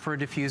shop for a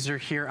diffuser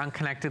here on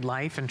Connected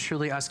Life, and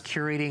truly us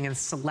curating and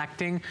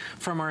selecting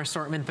from our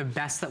assortment the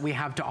best that we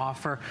have to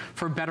offer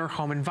for better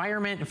home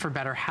environment and for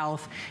better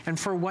health, and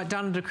for what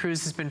Donna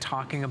DeCruz has been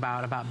talking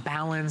about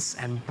balance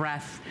and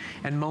breath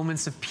and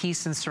moments of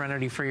peace and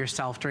serenity for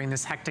yourself during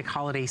this hectic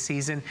holiday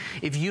season.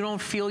 If you don't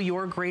feel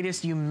your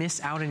greatest, you miss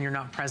out and you're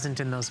not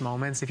present in those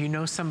moments. If you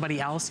know somebody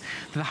else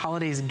that the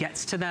holidays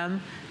gets to them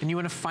and you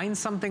want to find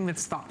something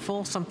that's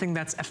thoughtful, something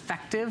that's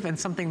effective, and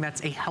something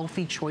that's a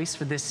healthy choice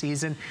for this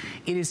season,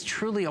 it is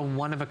truly a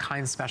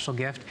one-of-a-kind special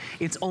gift.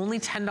 It's only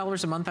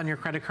 $10 a month on your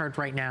credit card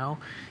right now.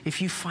 If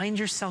you find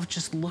yourself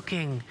just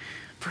looking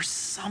for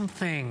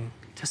something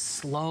to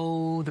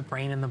slow the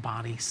brain and the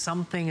body,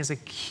 something as a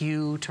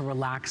cue to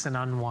relax and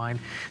unwind,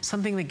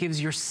 something that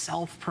gives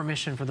yourself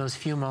permission for those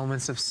few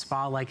moments of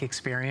spa-like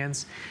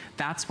experience,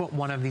 that's what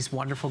one of these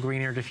wonderful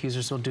green air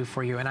diffusers will do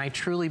for you. And I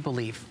truly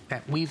believe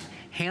that we've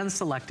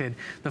hand-selected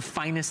the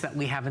finest that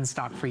we have in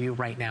stock for you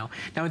right now.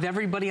 Now, with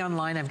everybody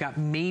online, I've got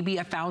maybe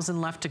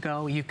 1,000 left to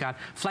go. You've got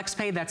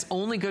FlexPay. That's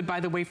only good, by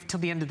the way, till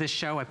the end of this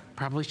show. I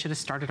probably should have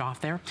started off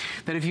there.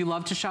 That if you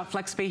love to shop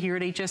FlexPay here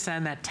at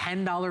HSN, that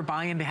 $10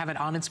 buy-in to have it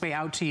on its way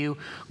out to you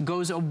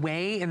goes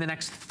away in the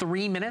next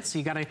 3 minutes. So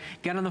you got to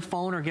get on the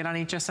phone or get on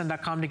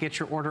hsn.com to get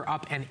your order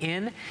up and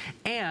in.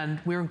 And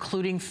we're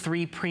including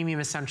 3 premium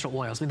essential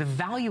oils. I mean, the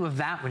value of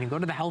that when you go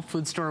to the health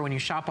food store, when you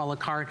shop a la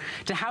carte,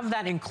 to have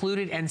that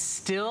included and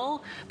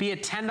still be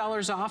at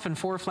 $10 off and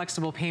 4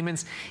 flexible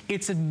payments,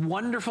 it's a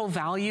wonderful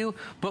value,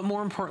 but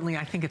more importantly,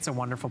 I think it's a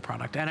wonderful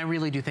product. And I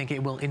really do think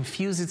it will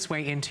infuse its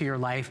way into your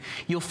life.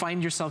 You'll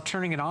find yourself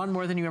turning it on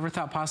more than you ever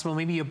thought possible.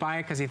 Maybe you buy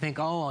it because you think,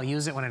 oh, I'll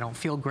use it when I don't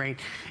feel great.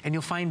 And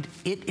you'll find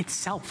it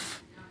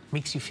itself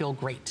makes you feel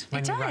great.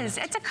 It does.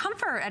 It's a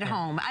comfort at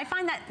home. I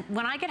find that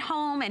when I get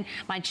home and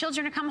my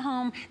children come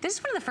home, this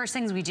is one of the first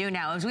things we do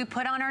now is we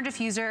put on our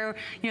diffuser.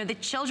 You know, the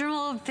children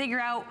will figure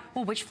out,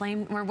 well, which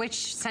flame or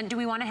which scent do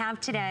we want to have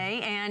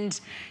today?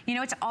 And, you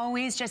know, it's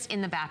always just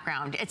in the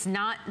background. It's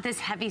not this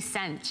heavy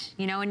scent,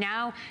 you know, and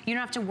now you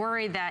don't have to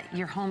worry that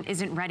your home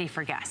isn't ready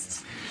for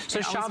guests.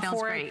 So shop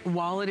for it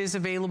while it is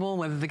available,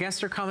 whether the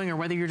guests are coming or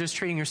whether you're just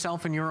treating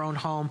yourself in your own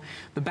home.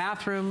 The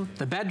bathroom,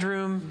 the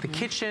bedroom, the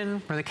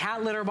kitchen, where the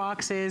cat litter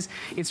box is,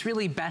 it's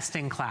really best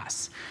in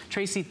class.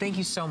 Tracy, thank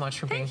you so much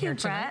for being here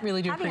tonight.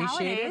 Really do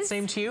appreciate it.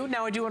 Same to you.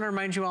 Now I do want to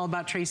remind you all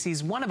about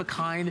Tracy's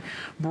one-of-a-kind,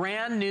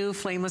 brand new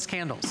flameless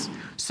candles.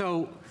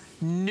 So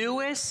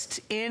newest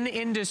in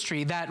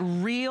industry, that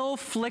real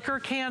flicker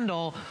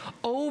candle,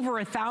 over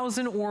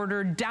 1,000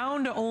 ordered,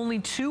 down to only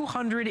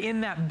 200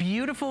 in that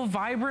beautiful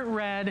vibrant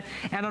red,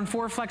 and on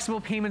 4 flexible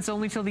payments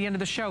only till the end of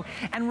the show.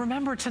 And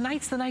remember,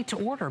 tonight's the night to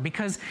order,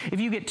 because if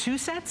you get 2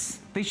 sets,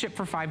 they ship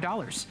for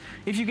 $5.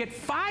 If you get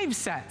 5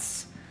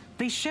 sets,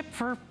 they ship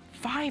for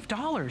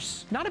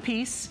 $5, not a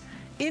piece.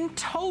 In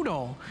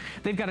total,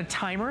 they've got a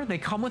timer, they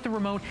come with a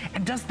remote,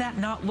 and does that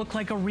not look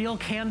like a real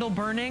candle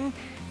burning?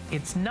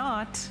 It's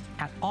not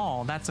at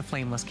all. That's a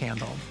flameless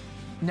candle.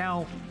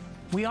 Now,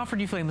 we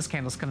offered you flameless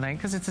candles tonight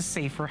because it's a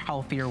safer,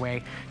 healthier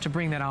way to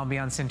bring that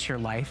ambiance into your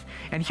life.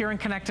 And here in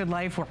Connected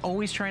Life, we're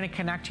always trying to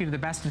connect you to the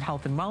best in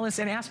health and wellness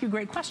and ask you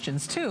great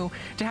questions, too,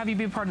 to have you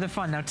be a part of the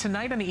fun. Now,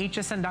 tonight on the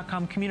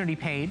hsn.com community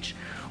page,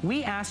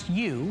 we asked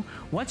you,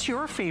 what's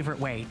your favorite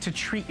way to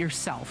treat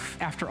yourself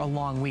after a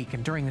long week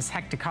and during this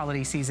hectic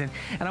holiday season?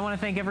 And I want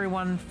to thank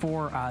everyone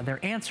for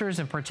their answers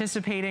and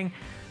participating.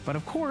 But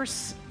of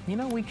course, you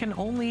know, we can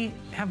only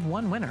have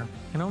one winner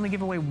and only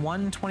give away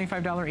one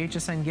 $25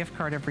 HSN gift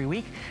card every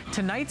week.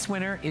 Tonight's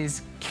winner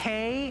is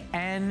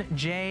KNJS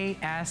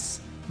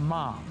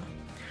Mom,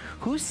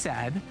 who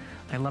said,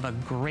 I love a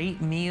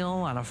great meal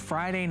on a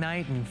Friday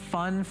night and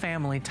fun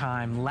family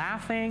time,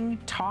 laughing,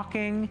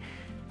 talking,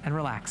 and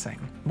relaxing.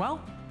 Well,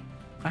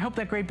 I hope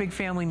that great big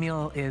family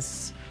meal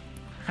is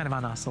kind of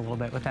on us a little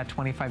bit with that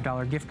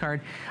 $25 gift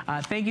card.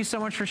 Thank you so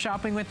much for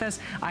shopping with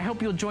us. I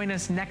hope you'll join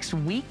us next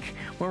week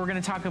where we're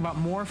going to talk about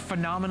more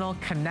phenomenal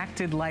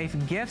Connected Life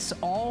gifts,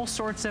 all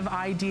sorts of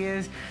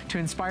ideas to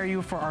inspire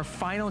you for our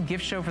final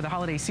gift show for the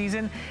holiday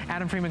season.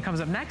 Adam Freeman comes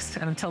up next,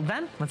 and until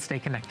then, let's stay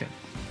connected.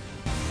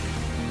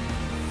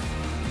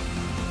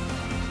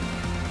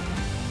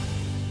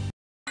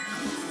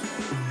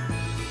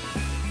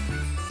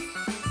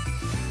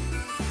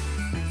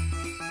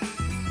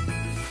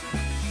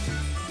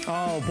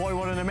 Oh boy,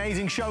 what an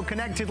amazing show.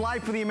 Connected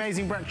Life with the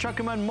amazing Brett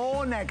Chukerman.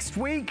 More next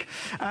week.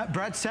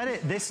 Brett said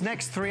it, this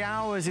next 3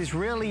 hours is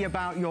really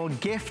about your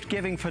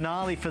gift-giving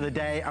finale for the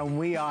day, and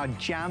we are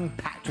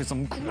jam-packed with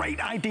some great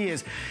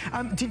ideas.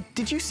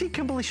 Did you see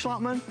Kimberly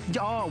Schlattman?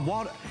 Oh,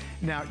 what?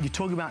 Now, you're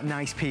talking about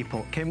nice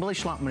people. Kimberly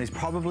Schlattman is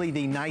probably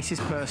the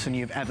nicest person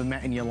you've ever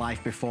met in your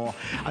life before.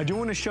 I do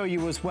want to show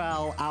you as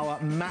well our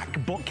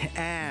MacBook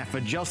Air for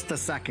just a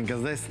second,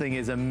 because this thing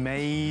is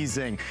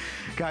amazing.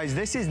 Guys,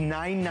 this is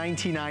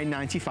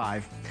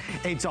 $999.95.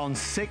 It's on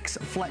 6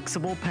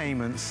 flexible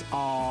payments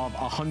of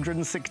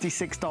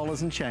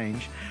 $166 and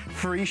change,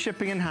 free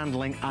shipping and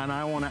handling, and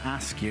I want to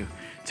ask you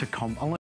to come.